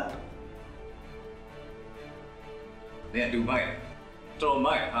啊？你係做咩？做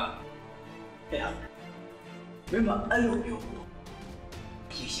咩啊？票。没嘛，俺路有，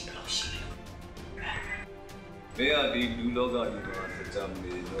也是个老心了。没有的，路老高一个是真没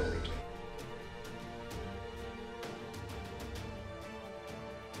路。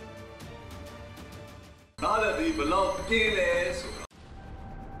哪来的不老天嘞？是。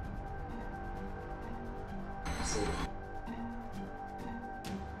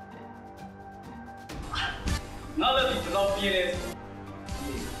哪来的不老天嘞？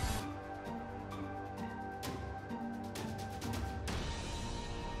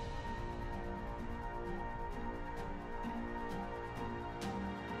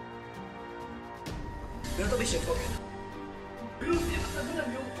人都被写错开了，没有写，咱们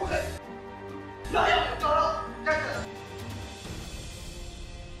没有错开。哪有找到？站着。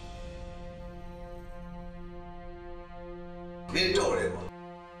没找人吧？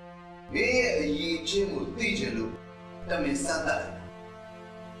你也以前我对前路，但没三代。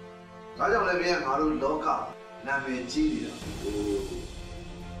俺家那边马路老卡，南面几里了？哦，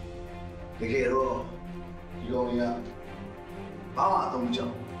你看咯，用呀，爸妈都讲。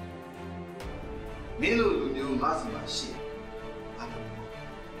မင်းတို့လူမျိုးငါစီမှာရှိ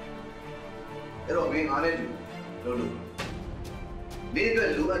အဲ့တော့မင်းငါနဲ့တူလို့မင်းအတွက်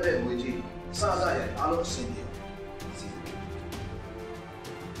လိုအပ်တဲ့ငွေကြီးစစရအားလုံးအဆင်ပြေ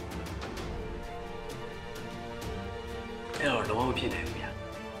အဲ့တော့လုံးဝမဖြစ်နိုင်ဘူးဗျာ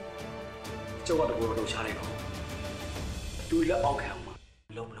ကျောက်ကတဘောတော့ချလိုက်တော့တူလက်အောက်ခံမှာ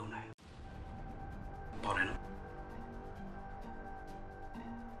လုံးမလုံးနိုင်ပေါ်တယ်နော်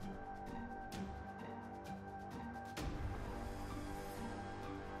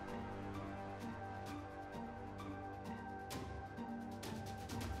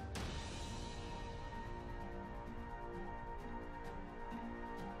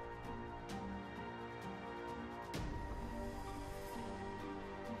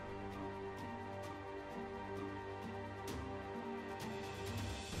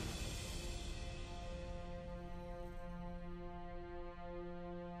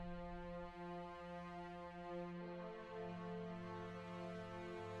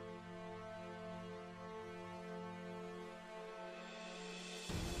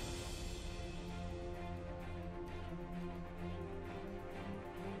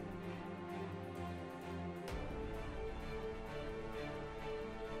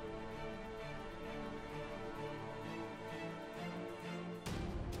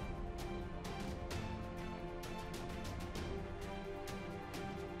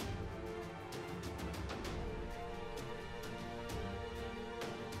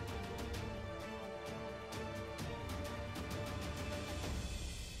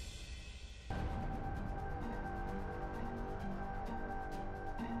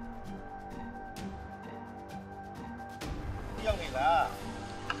ရောက်နေလား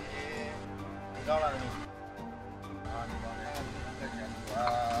ဒီကောင်းလားသမီးဒီကောင်းတယ်တက်ကြပါ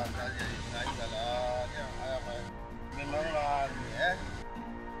ကားကြီးနိုင်ကြလားညအားမမင်းလုံးလားဟဲ့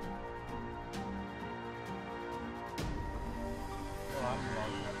ဘာမှမလုပ်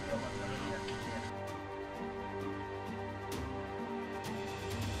ဘူး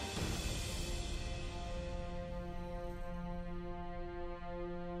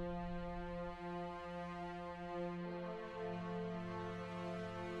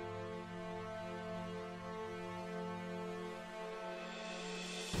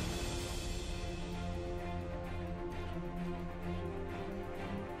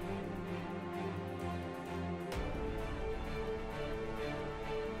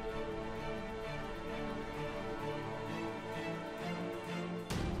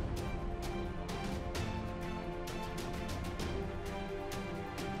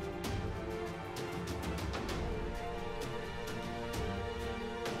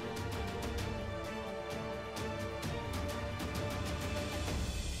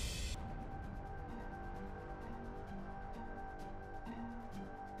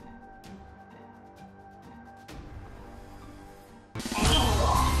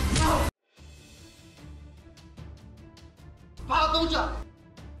ဘာတော့ကြ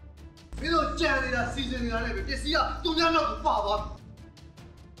မင်းတို့ကြံနေတာစီစဉ်နေတာနဲ့ပဲပစ္စည်းကသူများနောက်ကိုပါသွားပြီ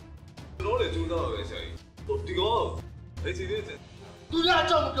ကျွန်တော်လည်းကြိုးစားပါပဲဆရာကြီးဟိုဒီကော没几天，都要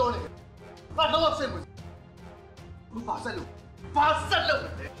这么标呢，那老什么？我发生了，发生了。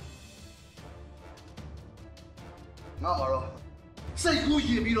我嘛咯，谁故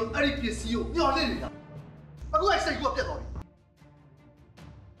意咪咯？阿你别死哟，你话你呀？阿我系谁故别到你？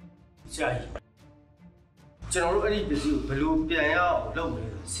嘉义，ကျွန်တော်တို့အဲ့ဒီပစ္စည်းကိုဘယ်လိုပြန်ရအောင်လုပ်မလဲ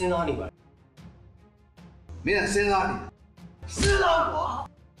စဉ်းစားနေပါတယ်မင်းစဉ်းစားနေစဉ်းစားကွာ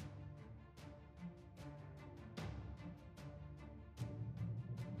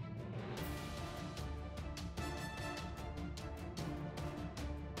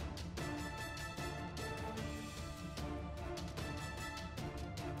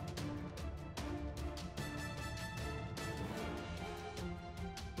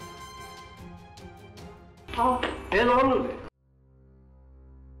ဘယ်လိုလုပ်လဲ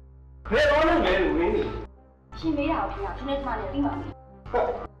ဘယ်လိုလုပ်လဲလို့ရင်းနေရှင်မေးတာကိုခင်ဗျာကျွန်တော်ဒီမှာနေပြီးပါမယ်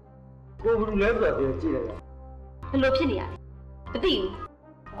ကိုဘယ်လိုလဲဆိုတော့ကြည့်လိုက်ပါဘယ်လိုဖြစ်နေရလဲမသိဘူး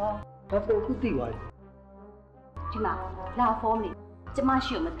ဒါဆိုအခုသိသွားပြီဒီမှာလာဖောနေကျမ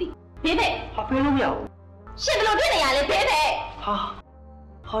ရှိကိုမသိဘေးဘဲဟာဖေးလို့မရဘူးရှင်ဘယ်လိုဖြစ်နေရလဲဘေးဘဲ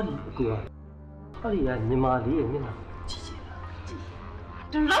ဟာဒီအကူဟာဒီကညီမလေးရဲ့မျက်နှာကြည့်ချင်တာ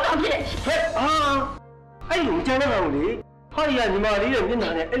တူလောက်တော့ဖြစ်ဟဲ့အဲ့လိုကြမ်းတော့လေဟာဒီကညီမလေးရဲ့မျက်နှာ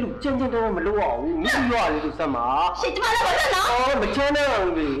နဲ့အဲ့လိုကြမ်းကြမ်းတော့မလုပ်ရဘူးမိရွာလေးလို့စမ်းပါရှင်ကျမလည်းမလုပ်နော်မချမ်းတော့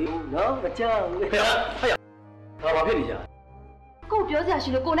ဘူးလေနော်မချမ်းဘူးဟဲ့ဘာဖြစ်နေကြကိုပြောစရာရှိ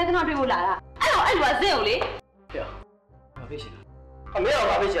လို့ကိုနဲ့ကတော့တွေ့ဖို့လာတာအဲ့လိုဇက်ကိုလေဟဲ့ဘာဖြစ်ရှင်အမေက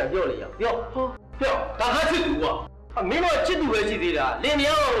ဘာဖြစ်ရှင်ပြောလေရပြောပြောဒါဟာချစ်သူကွာမင်းတော့ချစ်သူပဲရှိသေးတာလင်မ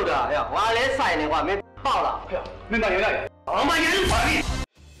ယားလို့တာဟဲ့ငါလဲဆိုင်နေကွာမင်းပေါက်လာဟဲ့မင်းမရလိုက်အောင်မရလို့ပါပြီ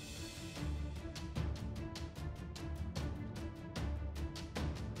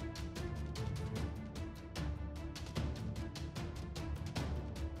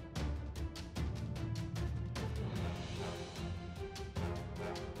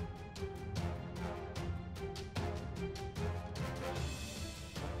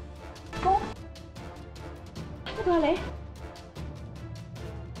ဘာလဲ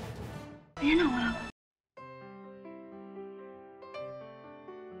ဘယ်တော့လာ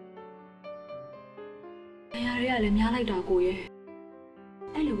ဘယ်ရရလဲများလိုက်တာကိုရဲ့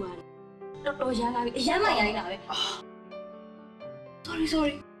အဲ့လိုပါတော်တော်ရမ်းလာပြီအရမ်းမရိုင်းတာပဲ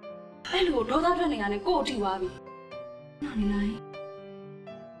sorry အဲ့လိုဒေါသထွက်နေရတယ်ကို့အထိသွားပြီနားနေလိုက်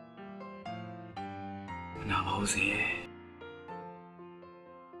နားပါဦးစေ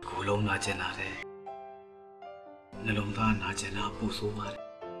ကိုလုံးနာကျင်လာတယ်နှလုံးသားနာကျင်တာပူဆိုးပါတယ်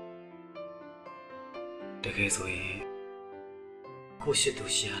တကယ်ဆိုရင်ကိုရှိသူ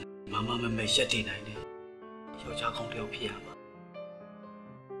ရှာမမမမဲရက်တည်နိုင်တယ်ယောက်ျားကောင်းတယောက်ဖြစ်ရမှာ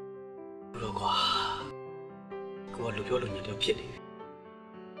ဘလို့ကွာကိုကလူပြောလူညံတယောက်ဖြစ်နေပြီ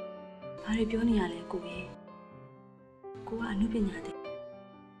ဘာတွေပြောနေရလဲကိုရဲ့ကိုကအနုပညာတဲ့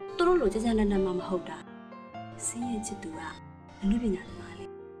သူတို့လိုကြကြနက်နက်မှမဟုတ်တာစင်းရဲ့ချစ်သူကအနုပညာသမားလေ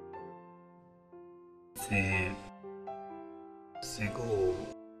စင်ကို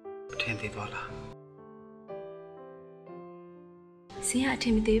ထင်သေးသွားလားစင်းကအထ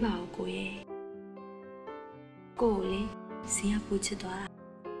င်မသေးပါဘူးကိုရဲ့ကိုကိုလေစင်းကပူချစ်သွားတာ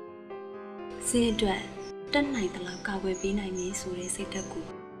စင်းအတွက်တက်နိုင်တဲ့လောက်ကာကွယ်ပေးနိုင်မည်ဆိုတဲ့စိတ်ဓာတ်ကို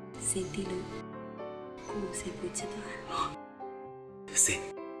စင်းတီးလို့ကိုစင်းပူချစ်သွားတာစ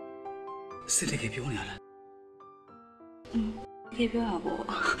င်တကယ်ပြောနေရလားတကယ်ပြောတာပေါ့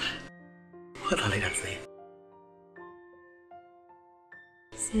ဟုတ်တာလိုက်တာစင်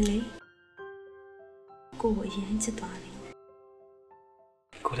လေးကိုကိုအရင်ချစ်သွားတယ်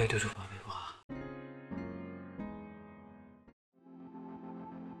ကိုလည်းတူတူပါပဲကွာ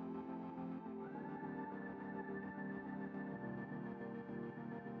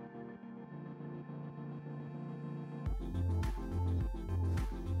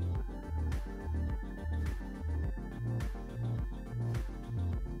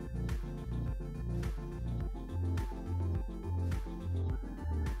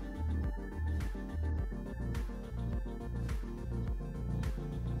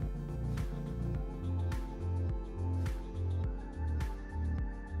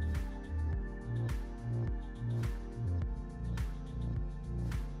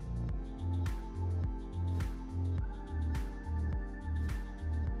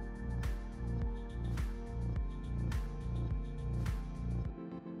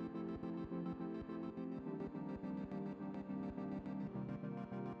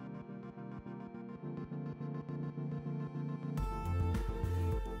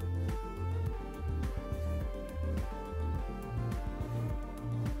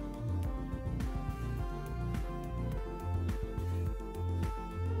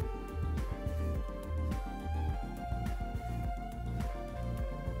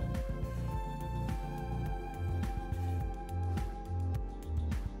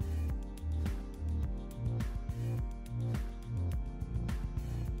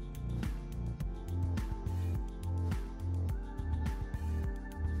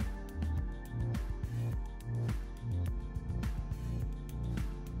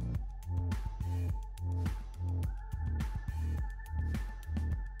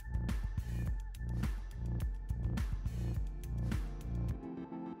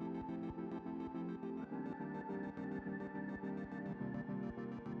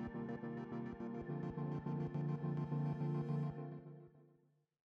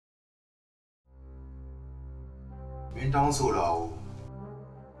明当收了，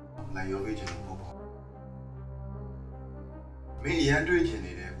来要给钱不包。明年对钱的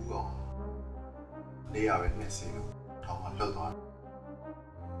不高，你要问那谁了？他们乐断。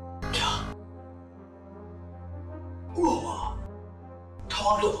呀，我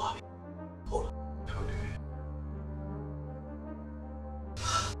他乐断。好了，好的。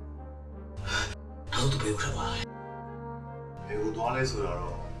他都陪我上班。陪我多来说了，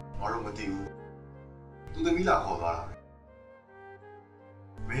我都没丢。都得米拉考到了。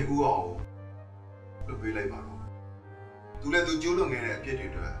没有啊，都回来吧了。都来都9年了，别的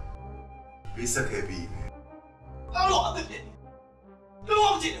了，别说开比。俺老子别，这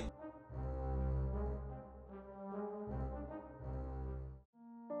我不记得。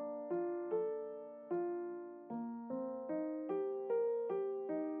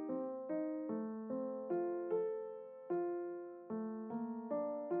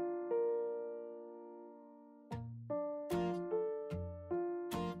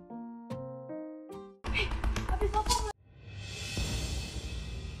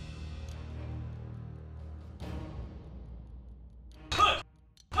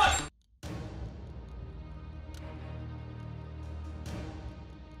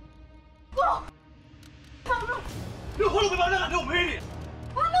你好了没把那个给我赔的？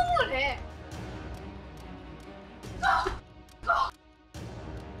ဘာလို့မို့လဲ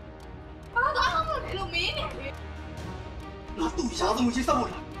ဘာတော့မို့လဲလို့မင်းနေလေ那都一下子没去上过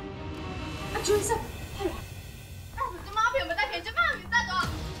了。အကျွေးဆက်ဟဲ့အဲ့ဒါကျမဖေမတက်ခင်ကျမကိုတက်တော့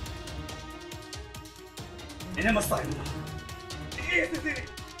你他妈塞了！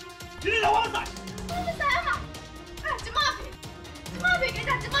你让我塞！我唔使啊嘛အဲ့ကျမဖေကိစ္စ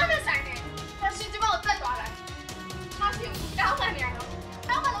ကျမနဲ့ဆိုင်နေ我ရှင်ကျမကိုတက်သွားလိုက်他是高门的喽，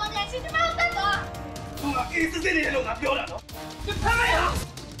高门我年轻就没有带走。我一直在你的路上漂亮喽，你拍没有？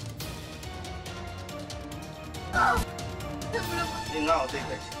对不对？你拿我这个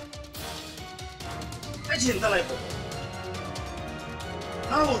钱，还请他来不？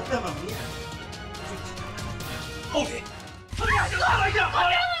拿我这么米，后天，他俩就拿来讲，好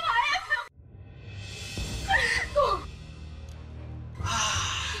了。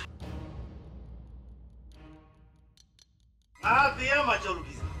တရားမှာကြောက်လို့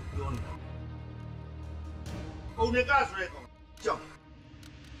ဖြစ်ပြောနေတာပုံနဲ့ကဆိုတဲ့ကောင်ကြောက်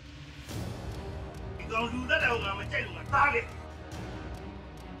ဒီကောင်လူတက်တယ်ကမကြိုက်လို့ငါတားတယ်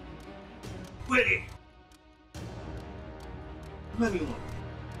ခွေးတယ်မင်းမျိုးမ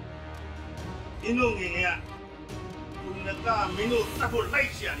င်းတို့ငယ်ငယ်ကပုံနဲ့ကမင်းတို့တက်ဖို့လိုက်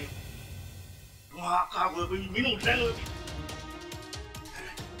ချင်တယ်ငါကာကွယ်ပြီးမင်းတို့လမ်းလို့အဲ့ဒါ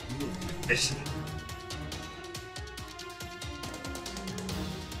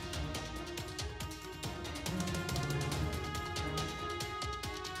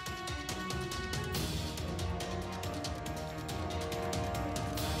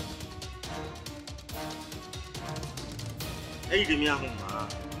အဲ့ဒီများမှာ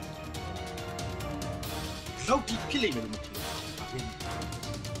လောက်တိဖြစ်လိမ့်မယ်လို့မထင်ဘူး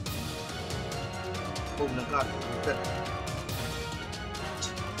။ပုံနကတော့တက်တယ်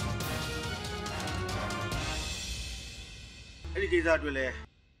။အဲ့ဒီကိစ္စအတွက်လည်း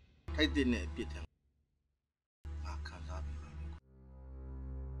ထိုက်တဲ့နဲ့ပြစ်တယ်။ငါခံစားပြီးပါပြီ။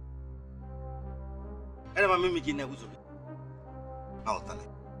အဲ့ဒါမှမင်းမကြည့်နိုင်ဘူးဆိုပြီးငါ့ကိုတက်လို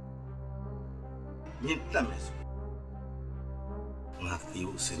က်။မြင်တက်မယ်ဆိုငါသီး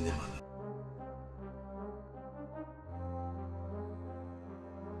ကိုစင်းနေမှာလား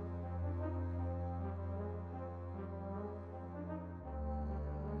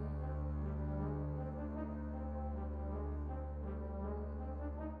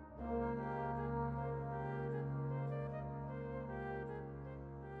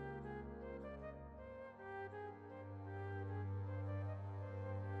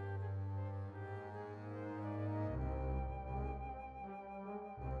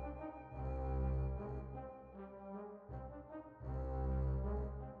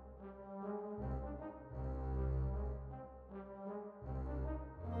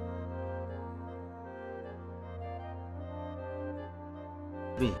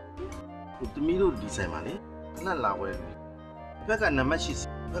တမီးတို့ဒီဆိုင်မှာလေခဏလာဝဲတယ်ဘက်ကနံပါတ်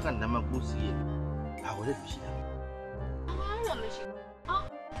8ဘက်ကနံပါတ်9စီးလာဝဲတယ်ရှိတာအားတော့မရှိဘူးအော်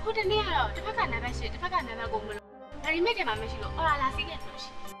ဟိုတနေ့ကတော့တစ်ဖက်ကနံပါတ်8တစ်ဖက်ကနံပါတ်9မလို့ဒါရီမက်တယ်မှာမရှိလို့အော်လာစီးခဲ့လို့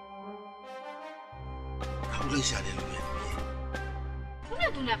ရှိထောက်လိုက်ရှာတယ်လို့ပဲသူနဲ့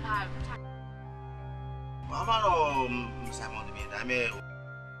သူနဲ့ဘာမှတော့မဆိုင်ပါဘူးတမီးဒါပေမဲ့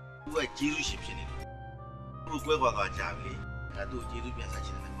သူကကျေးဇူးရှင်ဖြစ်နေတယ်သူ့ကွဲကွာသွားကြပြီလေသူ့ကျေးဇူးပြန်စားချ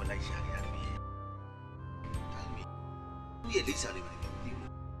င်တယ်ကိုလိုက်ရှာနေတာတမီးသူ့ရဲ့လိပ်စာလေးပဲမသိဘူး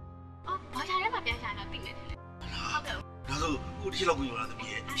အော်ဘာသာထဲမှာပြန်ရှာတော့သိနေတယ်လေဟုတ်ကဲ့那时候我提了过用了，这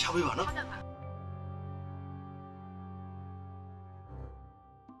边下回吧呢。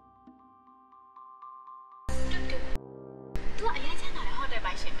都哎呀，现在来好点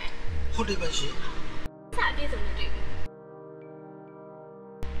半些没？好点半些。咋别这么对？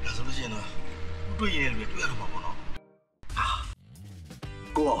那什么些呢？我对人类对他们不孬。啊，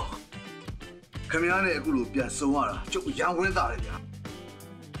哥，看明年咕噜变收完了，就洋混打了呀。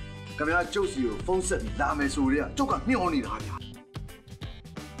看明年就是有风声，拉没收的，就讲鸟你那家。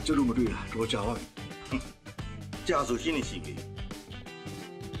这都没对了，多讲了。哼，家属心里喜悦，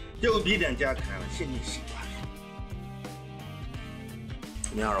就比两家看了心里喜欢。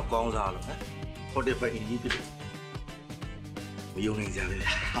明儿光啥了？哎，好点半夜你对。没有那家的，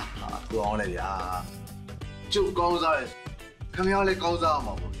哈哈，光了呀，就光啥嘞？看明儿来光啥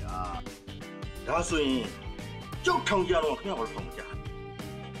嘛不呀？他说，就成家了，看明儿我成家，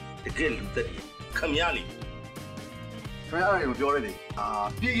这个路子里，看明儿里。看明儿有标的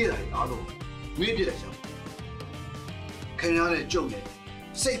啊，毕业了拿到，没别的想。看明儿的教呢，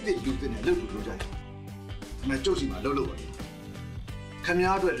谁的有的呢？路路在，那就是嘛路路的。看明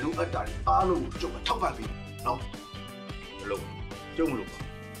儿的路二大的，阿路就个头半边，喏，路。就没路过，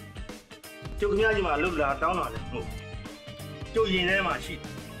就看见嘛路啦，到哪里路，就人来嘛去，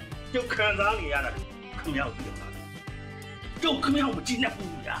就看上你呀了，看见我这个啥的，就看见我今天不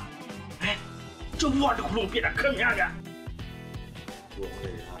一样，哎，就我这窟窿别的看见的。我回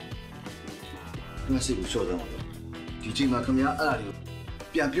来了，那是不晓得我的，最近嘛看见那里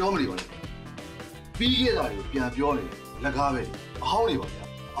变标没了，毕业那里变标了，那个呗，好了吧，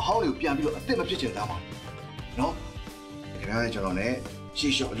好了变标，对嘛别简单嘛，喏。看看叫呢，学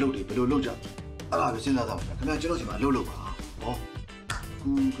校漏的不漏着，那个现在怎么？看看这东西嘛漏吧，哦，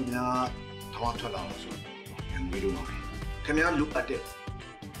看看台湾出来了说，没漏呢，看看漏啊的，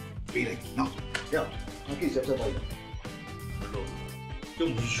别来，喏，呀，我给接着到一个，漏，就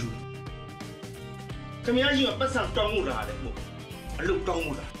没有，看看因为不上招募了的不，漏招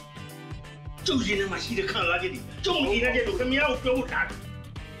募了，就因为嘛现在看那些的，就没那些路，看看我招募啥的。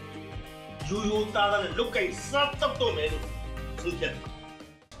悠悠达达的路给30多米路，成天。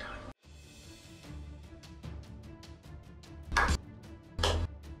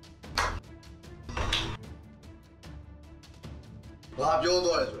把标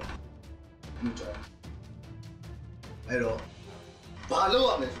多来说，你找，还有，把路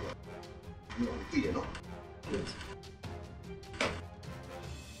啊没说，你往地点弄。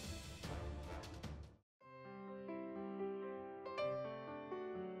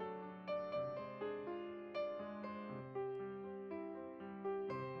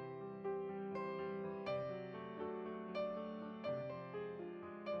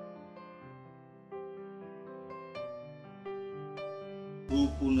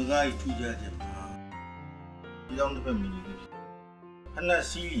我那个出家的嘛，一样都不明白。他那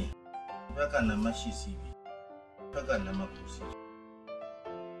西里，不干那么西西里，不干那么不西。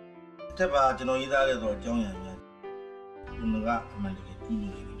他把这种一大类都讲样样，我那个蛮这个注意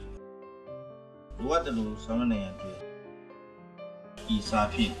的。我这路上面那样对，第三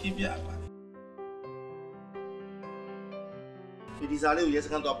批特别快。第三类也是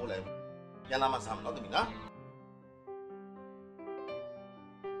看多不来，让他们上不到的名啊。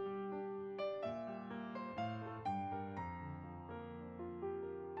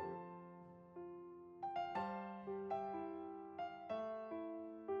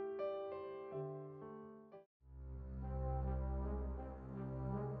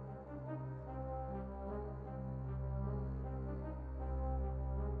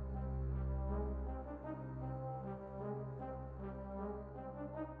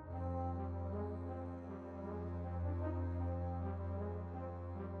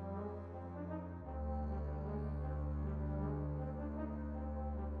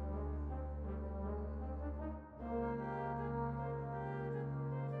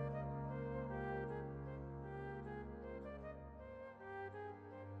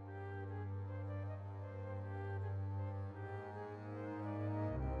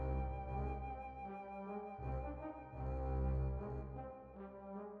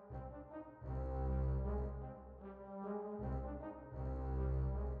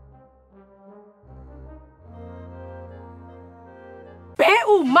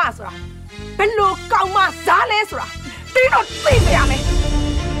乌马说啦，本路高马啥来说啦，对着对着呀没。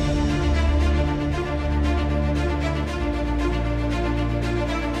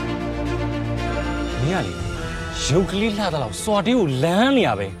你啊哩，小克力拉得了，刷掉烂你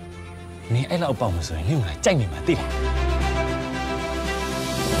啊呗。你爱老包么说，你用来摘你嘛对啦。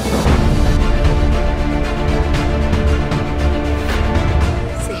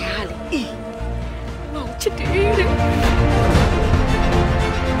谁啊哩？毛吃的嘞。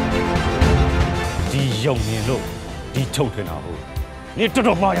ယုံမြင်လို့ဒီထုတ်ထင်တာဟုတ်နေတော်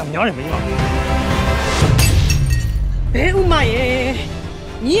တော်မှားရများတယ်မင်းကဘဲဥမရဲ့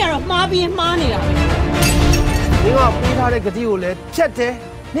ညီကတော့မှားပြီးမှားနေတာပဲမင်းကပေးထားတဲ့ဂတိကိုလည်းဖြတ်တယ်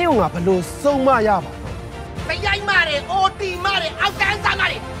နင့်ကငါဘလို့စုံမရပါရိုက်မာတယ်အိုတီမာတယ်အောက်တန်းစားမာ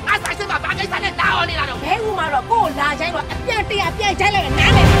တယ်ငါဆိုင်စမှာဘာကိစ္စနဲ့လာအောင်နေတာတော့ဘဲဥမာတော့ကို့လာချိုင်းတော့အပြန့်တရားပြန့်ချိုင်းလိုက်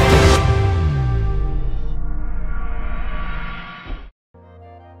နားမယ်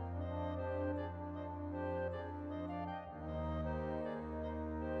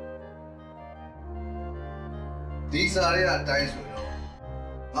ဒီစားရဲအတိုင်းဆိုတော့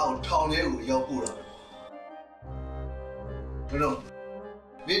ငါ့ကိုထောင်ထဲကိုရောက်ပို့တာဘယ်လို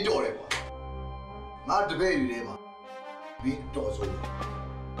မင်းတော်တယ်ကွာငါတပည့်ယူထဲမှာမင်းတော်ဆုံးအဲ့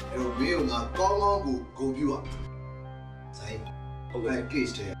တော့မင်းကငါကောင်းကောင်းကိုဂုဏ်ပြုရဆိုင်ဟုတ်ကဲ့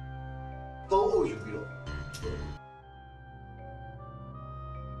case တဲ့သုံးအုပ်ယူပြီးတော့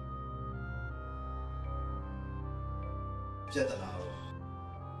ပြတ်တလားတော့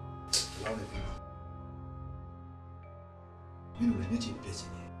လောင်းနေပြီမင်းတို့လည်းမျက်ခြေပြည့်စ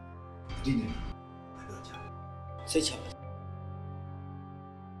င်နေဒီနေ့မပြောချင်စိတ်ချ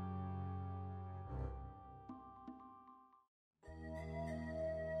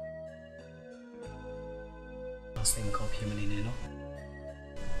ပါစိတ်မကောင်းဖြစ်မနေနဲ့နော်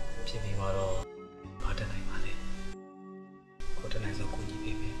ဖြစ်ပြီးတော့ဘာတက်နိုင်ပါလဲကိုတက်နိုင်ဆိုကိုကြီး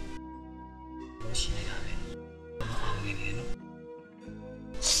ပေးမယ်လို့ရှိနေတာပဲအောင်နေနေနော်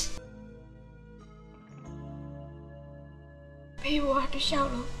ဖေးဘွားတစ်လျှောက်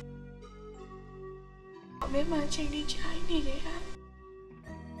လုံးအမေမချင်းနေချိုင်းနေတယ်ဟာ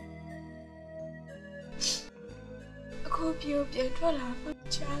အခုပြန်ထွက်လာမှ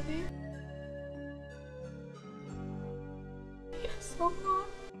ချားတယ်ဆုံးတော့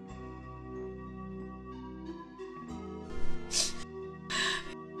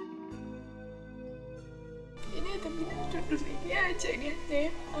ဒီနေ့တမီးတို့တူစီရချင်နေတယ်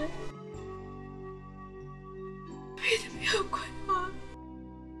ဖေးတမီးကိုခွင့်ပါ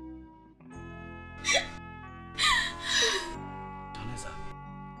ဒါနဲ့စားဒီ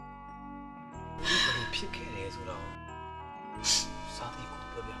လိုဖြစ်ခဲ့တယ်ဆိုတော့စားတဲ့ကို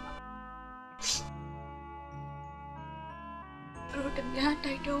ပြောပြမှာတို့တမန်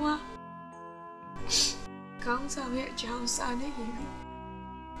တိုက်တော့ကောင်းဆောင်ရဲ့အကြောင်းစာနေရင်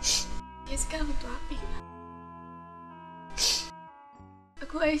ရက်စကောက်တော့ပြီအ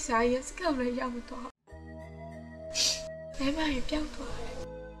ခုအဲ့စာရက်စကောက်လည်းရောက်တော့ဘယ်မှပြောင်းသွားတယ်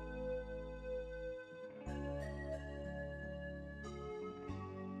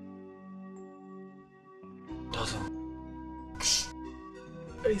တော်ဆုံး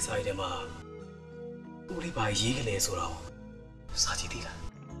အဲ့ဒီစာရီထဲမှာဦးလေးပါရေးကလေးဆိုတော့စာကြည့်သေးလား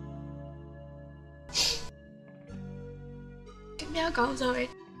တမန်ကောင်းဆောင်ရဲ့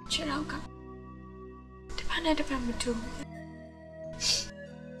ခြေထောက်ကတစ်ဖက်နဲ့တစ်ဖက်မတူ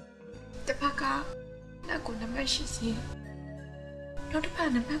တစ်ဖက်ကလက်ကိုနမရှိစီနောက်တစ်ဖက်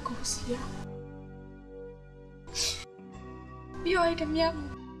နမကိုစီရပြီးတော့တမန်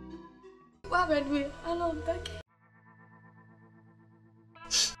ဘာပဲတွေ့အလုံးတက်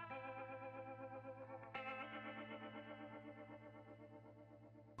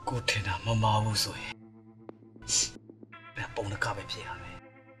ကိုထင်တာမမာဘူးဆိုရင်ပုံနှကပဲဖြစ်ရမယ်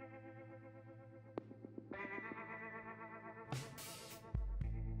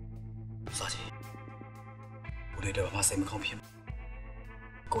စားချင်ဦးလေးတော့မစိတ်မကောင်းဖြစ်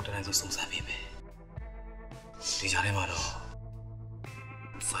ကိုတန်းဆိုစုံစမ်းပေးမယ်ဒီကြားထဲမှာတော့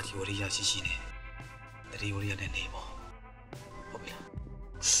စားချင်ဝရိယရှိနေတတိဝရိယနဲ့နေပေါ့ဟုတ်ပြီလား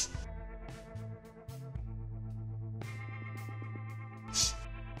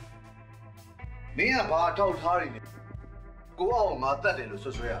မင်းကဘာထောက်ထားနေလဲကိုအောင်ငါတတ်တယ်လို့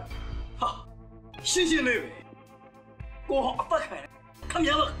ဆွဆွဲရဟာရှင်းရှင်းလေးပဲကိုဟောအသက်ခံတယ်ခမ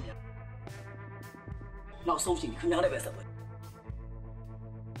ရပါခင်ဗျာနောက်ဆုံးချိန်ခင်ဗျားလည်းပဲဆက်ပါ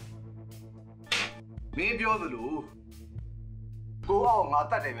မင်းပြောသလိုကိုအောင်ငါ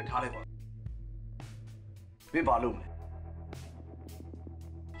တတ်တယ်ပဲထားလိုက်ပါမင်းဘာလုပ်မလဲ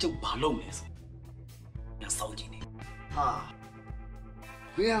ကျုပ်ဘာလုပ်မလဲဆိုညစောင်းကြည့်နေဟာ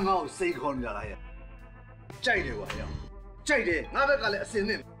မင်းကငါ့ကိုစိတ်ခေါ်နေတာလားကြိုက်တယ်ကွာဟဲ့ကြိုက်တယ်ငါဘက်ကလည်းအစင်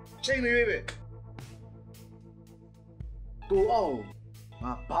နဲ့ချိန်မရွေးပဲကိုအောင်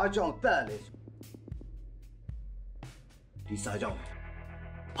ငါဘာကြောင့်တတ်လဲဒီစာကြောင့်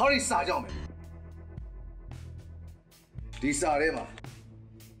ဟောဒီစာကြောင့်ပဲဒီစာထဲမှာ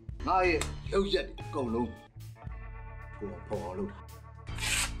ငါရဲ့ရုပ်ရက်အကုန်လုံးကိုပေါ်အောင်လုပ်တာ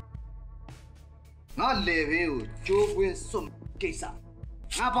ငါလေဘင်းကိုကြိုးကွင်းစွန့်ကိစ္စ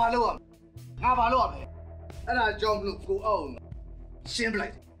ငါဘာလုပ်ရမလဲအဲ့ဒါကြောင့်မလို့ကိုအောင်ရှင်းပလို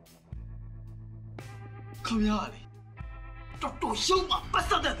က် ခင်ဗျာလေတော်တော်ရှုံးမှာပတ်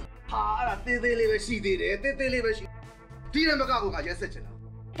သက်တယ်ဟာအဲ့ဒါသေးသေးလေးပဲရှိသေးတယ်သေးသေးလေးပဲရှိဒီနံပါတ်ကကိုငါရက်ဆက်ချင်တာ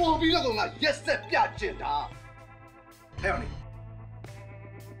ပေါ်ပြီးတော့ကိုငါရက်ဆက်ပြချင်တာဟဲ့အောင်လေ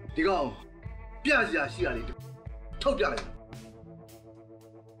ဒီကောင်ပြစရာရှိရလေထုတ်ပြလိုက်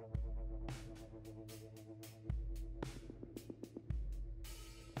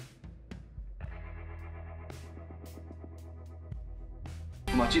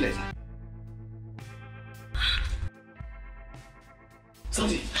မကြည့်လိုက်စမ်းစော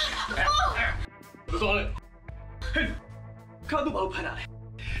ကြီးဘယ်တော့လဲဟဲ့ခါတော့ဘာလို့ဖမ်းတာလဲ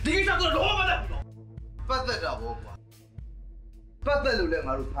ဒီကိစ္စကတော့တော့မပတ်သက်တာဘောကွာပတ်သက်လို့လည်း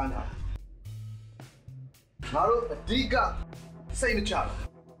ငါတို့ဖမ်းတာငါတို့အဓိကစိတ်မချဘူး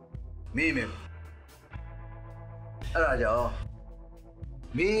မင်းအဲ့ဒါကြောင့်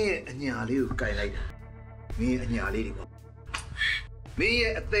မင်းရဲ့အညာလေးကိုကြိုင်လိုက်တာမင်းရဲ့အညာလေးတွေပေါ့မင်း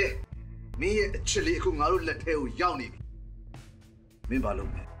ရဲ့အသေးမင်းရဲ့အချစ်လေးအခုငါတို့လက်ထဲကိုရောက်နေပြီမင်းဘာလု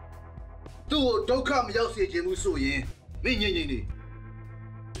ပ်လဲသူ့ကိုဒုက္ခမရောက်စေချင်ဘူးဆိုရင်မင်းငြိမ်နေ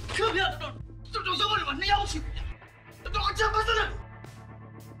ခင်ဗျာတော်ရောက်နေမှာ2ယောက်ရှိတယ်တော်အချက်ပတ်စတယ်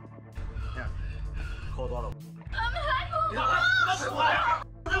ခေါ်သွားတော့အမလိုက်ဘူးဟာ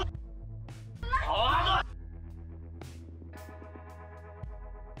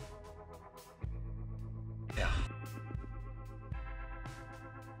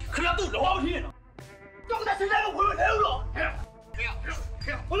ခရတူလောအောင်ထင်းနော်တော့တဲ့စတဲ့ကိုဝင်ထဲလို့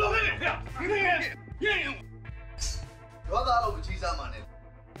ဘလို့လဲတော့တော့မချီးစားမှနဲ့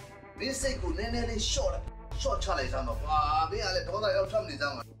မင်းစိတ်ကိုနည်းနည်းလေးရှော့ချလိုက်စမ်းတော့ကွာမင်းကလည်းတော့ရောက်ထပ်နေစ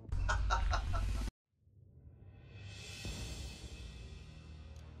မ်းပါ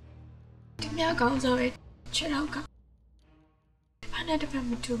ဒီမြောက်ကောင်းဆိုရင်ခြေတော့ကဘာနဲ့တပတ်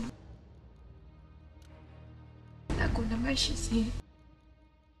မတူအခုနမရှိစီ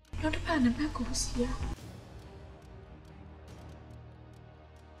တော့တပတ်နမကိုစီရ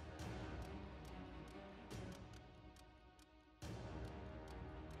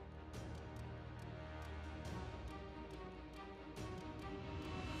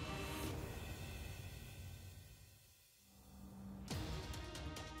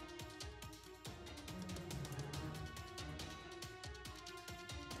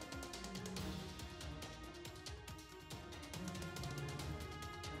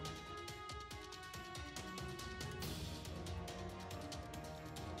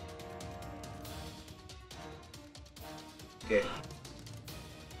ကဲ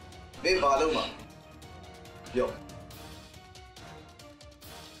မင်းဘာလုပ်မှာပြော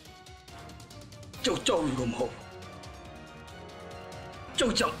ကြောက်လို့မဟုတ်ကြော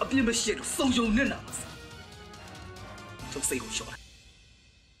က်အပြင်းမရှိလို့စုံယုံနေတာကျုပ်စိတ်ကိုရှော့လိုက်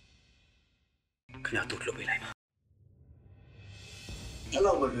ခင်ဗျာတို့လွတ်ပေးလိုက်ပါအဲ့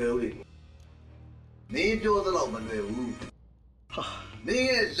လောက်မလွယ်ဘူးလေမင်းပြောသလောက်မလွယ်ဘူးဟာမင်း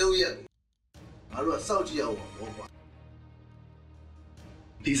ရဲ့လုံရက်ငါတို့ကစောင့်ကြည့်အောင်ပေါ့ကွာ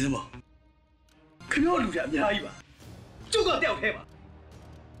ဒီစမ်းပါခင်ဗျားလူတွေအများကြီးပါကျုပ်ကတယောက်ထဲပါ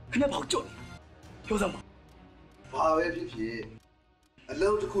ခင်ဗျားဘာကိုကြောက်နေပြောစမ်းပါဘာပဲဖြစ်ဖြစ်အ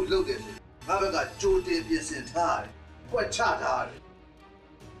လုံးတစ်ခုလုပ်တယ်ဆိုငါဘက်ကကြိုတင်ပြင်ဆင်ထားတယ်ကွက်ချထားတယ်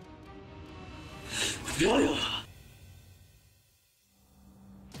ပြောရ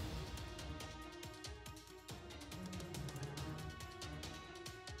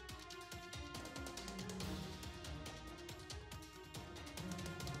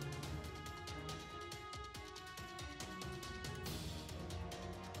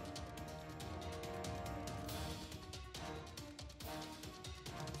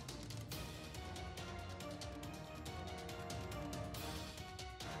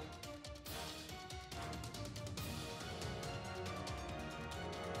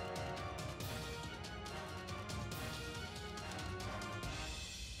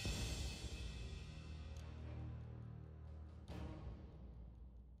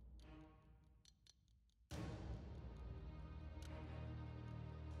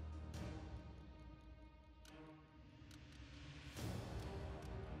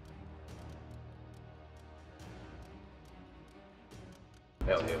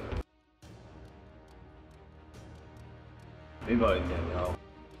ဟုတ်တယ်မင်းပါရင်ညံ့အောင်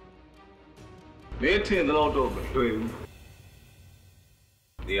မင်းထင်တော့တော့မတွေ့ဘူး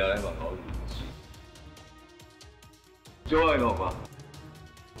နေရာတိုင်းမှာကောင်းတယ်ပြောရတော့ပါ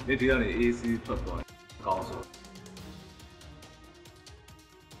ဒီဒီကနေ AC ထွက်သွားတယ်ကောင်းဆို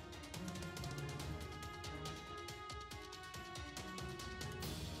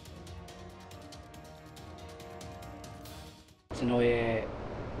ကျွန်တော်ရဲ့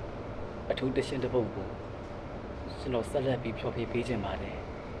အထူးတရှင်တစ်ပုဒ်ကိုကျွန်တော်ဆက်လက်ပြီးဖြောပြပေးခြင်းပါတယ်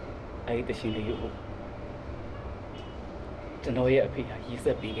အဲဒီတရှင်လေးကို ကျွန်တော်ရဲ့အဖေကရေးဆ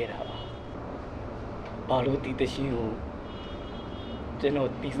က်ပေးခဲ့တာပါဘာလို့ဒီတရှင်ကိုကျွန်တော်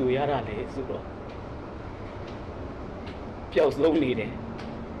တီးဆိုရတာလဲဆိုတော့ပျောက်ဆုံးနေတယ်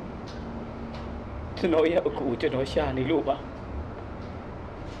ကျွန်တော်ရဲ့အကူကျွန်တော်ရှာနေလို့ပါ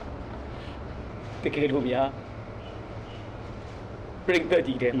တကယ်လို့များပြိတ္တ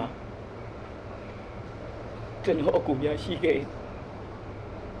ကြီးထဲမှာကျွန်တော်အကူများရှိခဲ့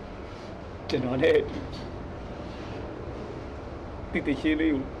ကျွန်တော်လည်းဒီတရှိ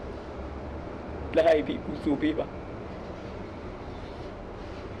လေးကိုလိုက်ပြီးပူဇော်ပေးပါ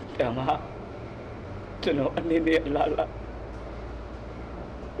ဒါမှကျွန်တော်အနေနဲ့အလားလား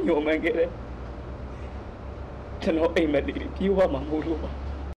ညှို့မှန်းခဲ့တယ်ကျွန်တော်အိမ်မက်တွေပြေးဝမှာမဟုတ်လို့ပါ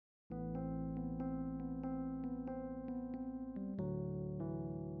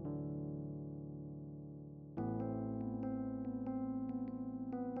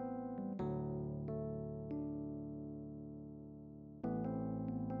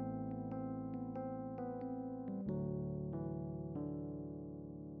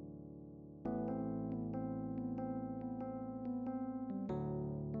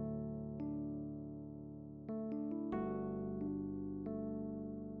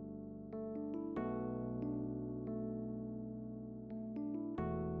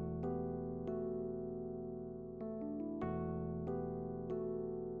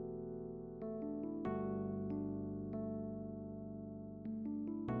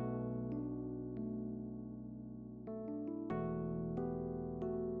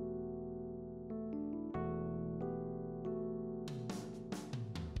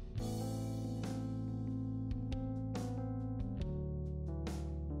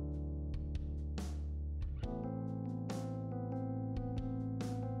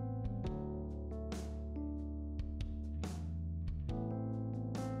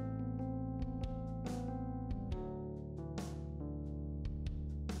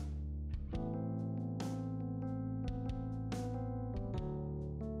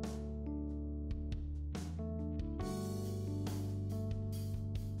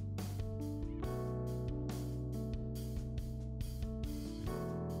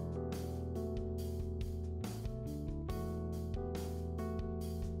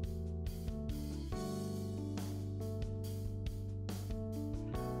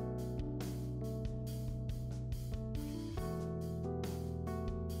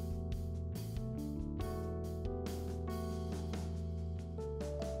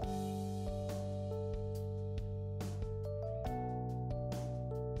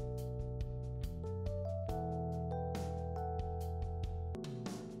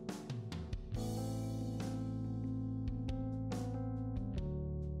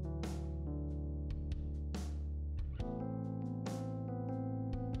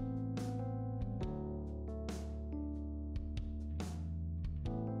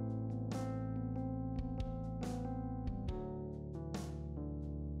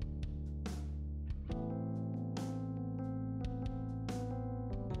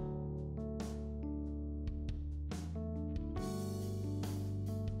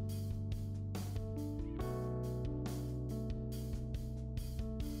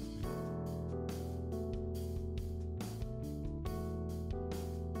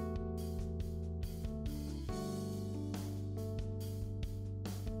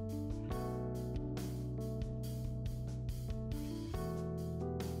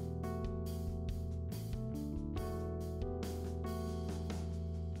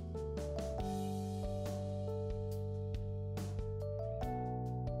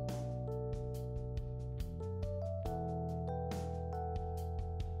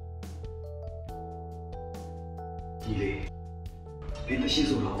ဒီလေဘယ်မရှိ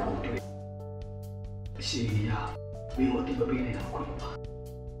ဆိုတော့ကိုတွေ့အရှိရမင်းတို့တိမပေးနေတာကိုပါ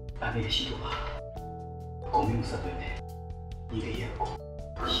အဲ့ဒီရှိတော့ပါကိုမျိုးစတဲ့ဒီလေရကို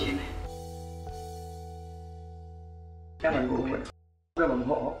ရှင်းတယ်ကျမကိုဘယ်မှာမ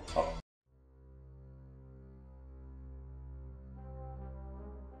ဟုတ်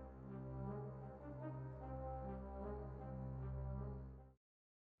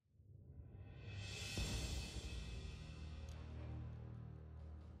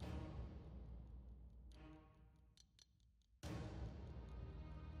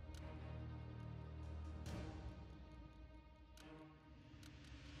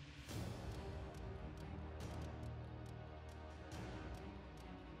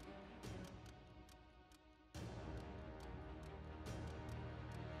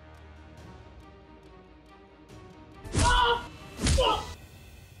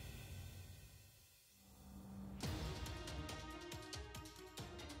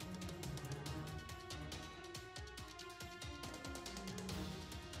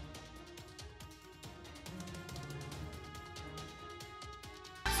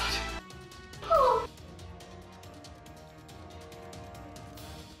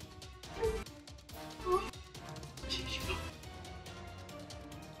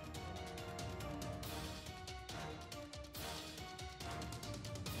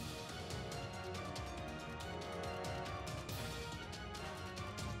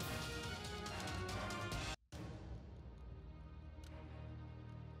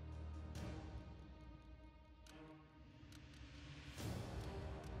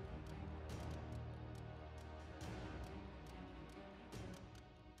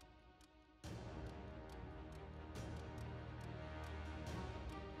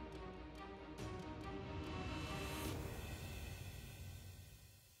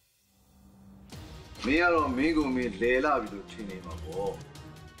Me are me go me Lela will train him a ball.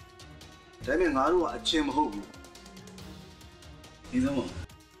 Tell me, Naru, a chim hope. In the moment,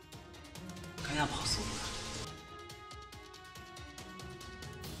 can I pass over?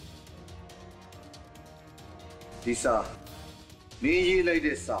 This are me like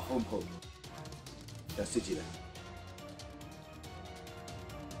this are home hope. That's it.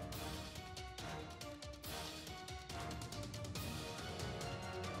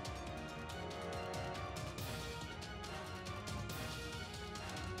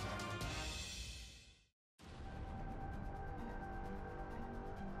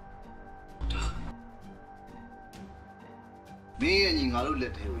 Me and you are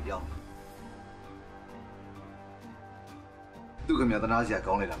let him young. Do come at the Nazi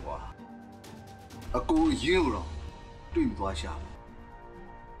account. A cool euro to impose.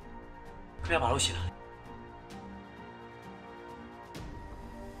 Can I borrow?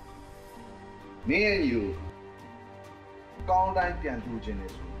 Me and you count I can do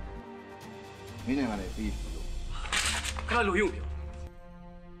generous. Meaning I beat you. Can I lose you?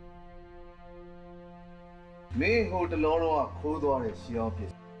 Me hold the Lord of cold or a sea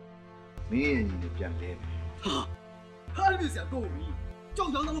office. Me and you can live. How is it going?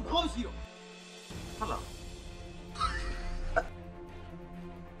 Don't know about you. Hello.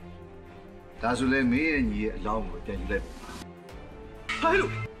 That's why me and you allow me to live. Hello.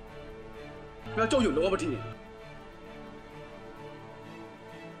 I told you nobody.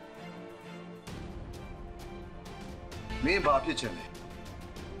 Me and Bob Pitcher.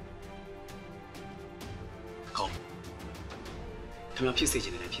 Come. Come on, PC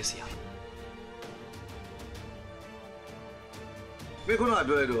in the PC. We cannot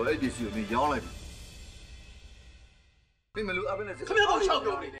do it. I just you me young like. We may look up in the come here, go shop.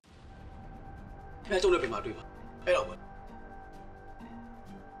 I don't know if I'm doing it. Hello.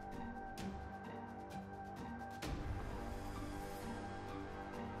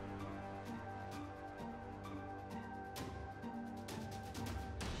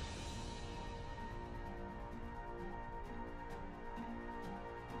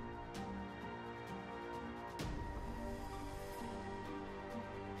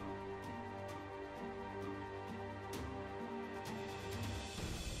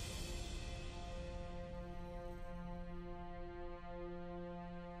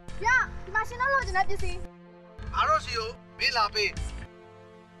 Yeah, the machine is not busy. I don't see you. Be happy.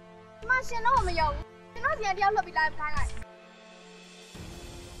 Machine no me yo. You know the idea of be live kind.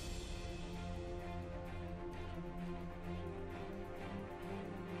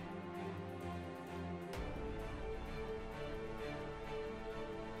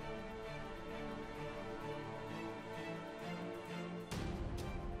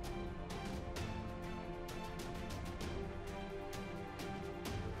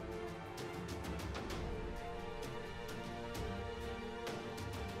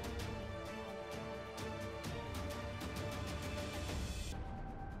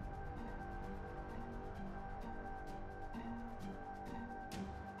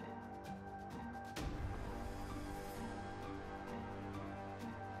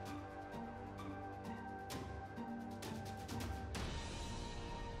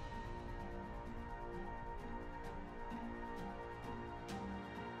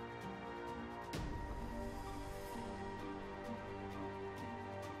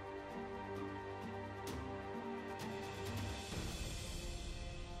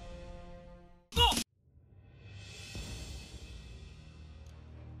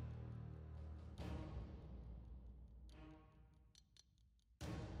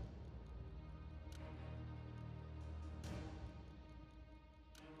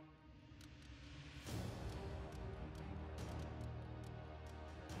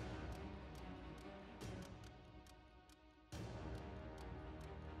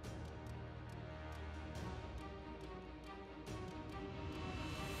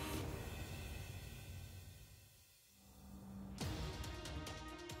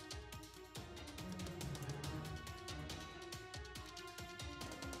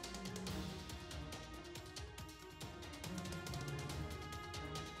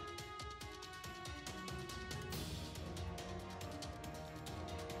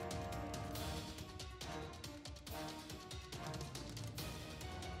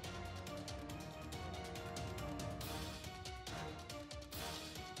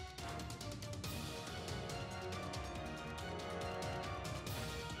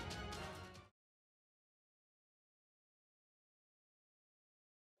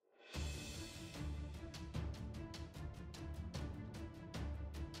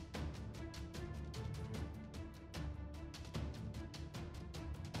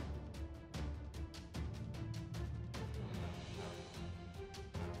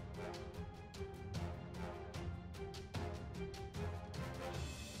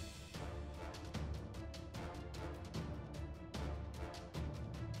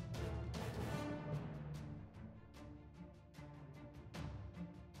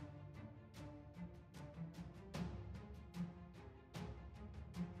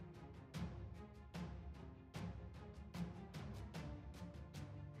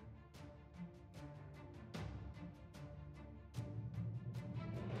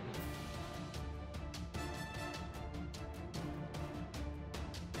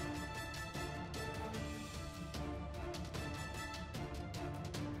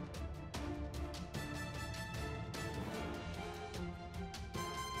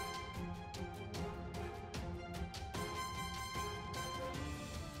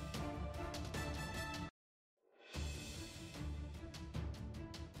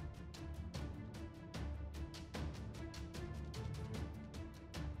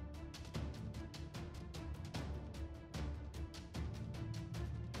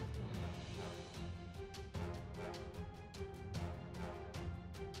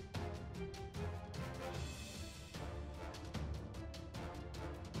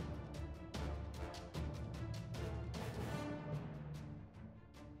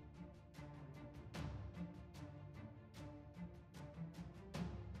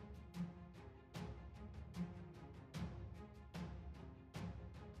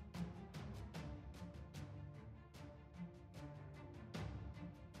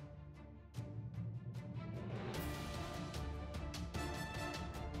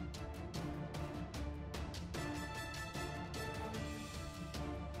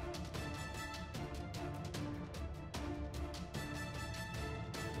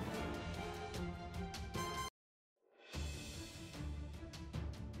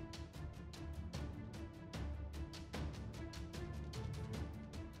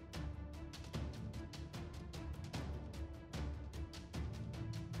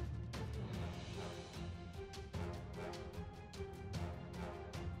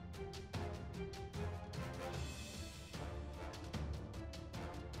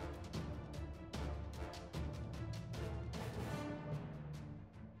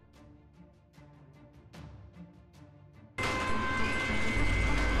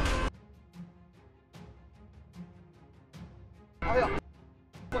 哎呀，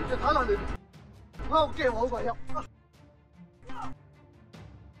我这他哪里？我给我管要。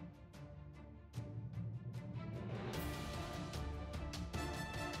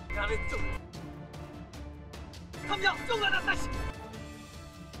哪里中？他们要中了那东西。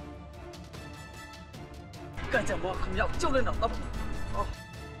干将我他们要救人了，哦，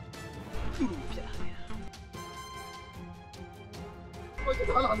屁股撇了。我这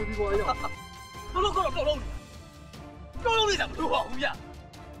他哪里比我要？够了，够了你怎么说话？胡呀！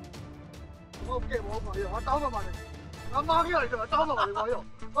我给我管要，我打不嘛的，我妈给我打不嘛的管要，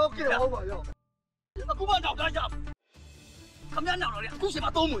我给我管要。我不怕找干将。他们家闹了俩，都是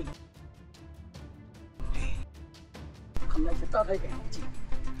把刀门。他们家是大太监好劲，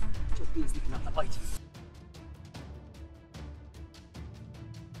就必须拿他拜见。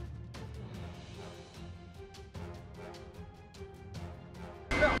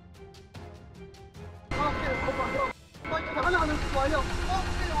我这他哪能管呀？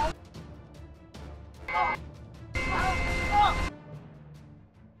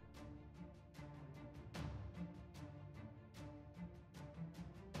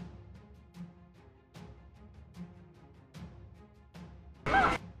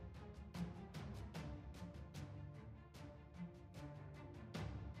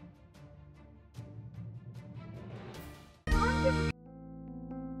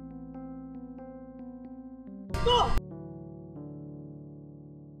走。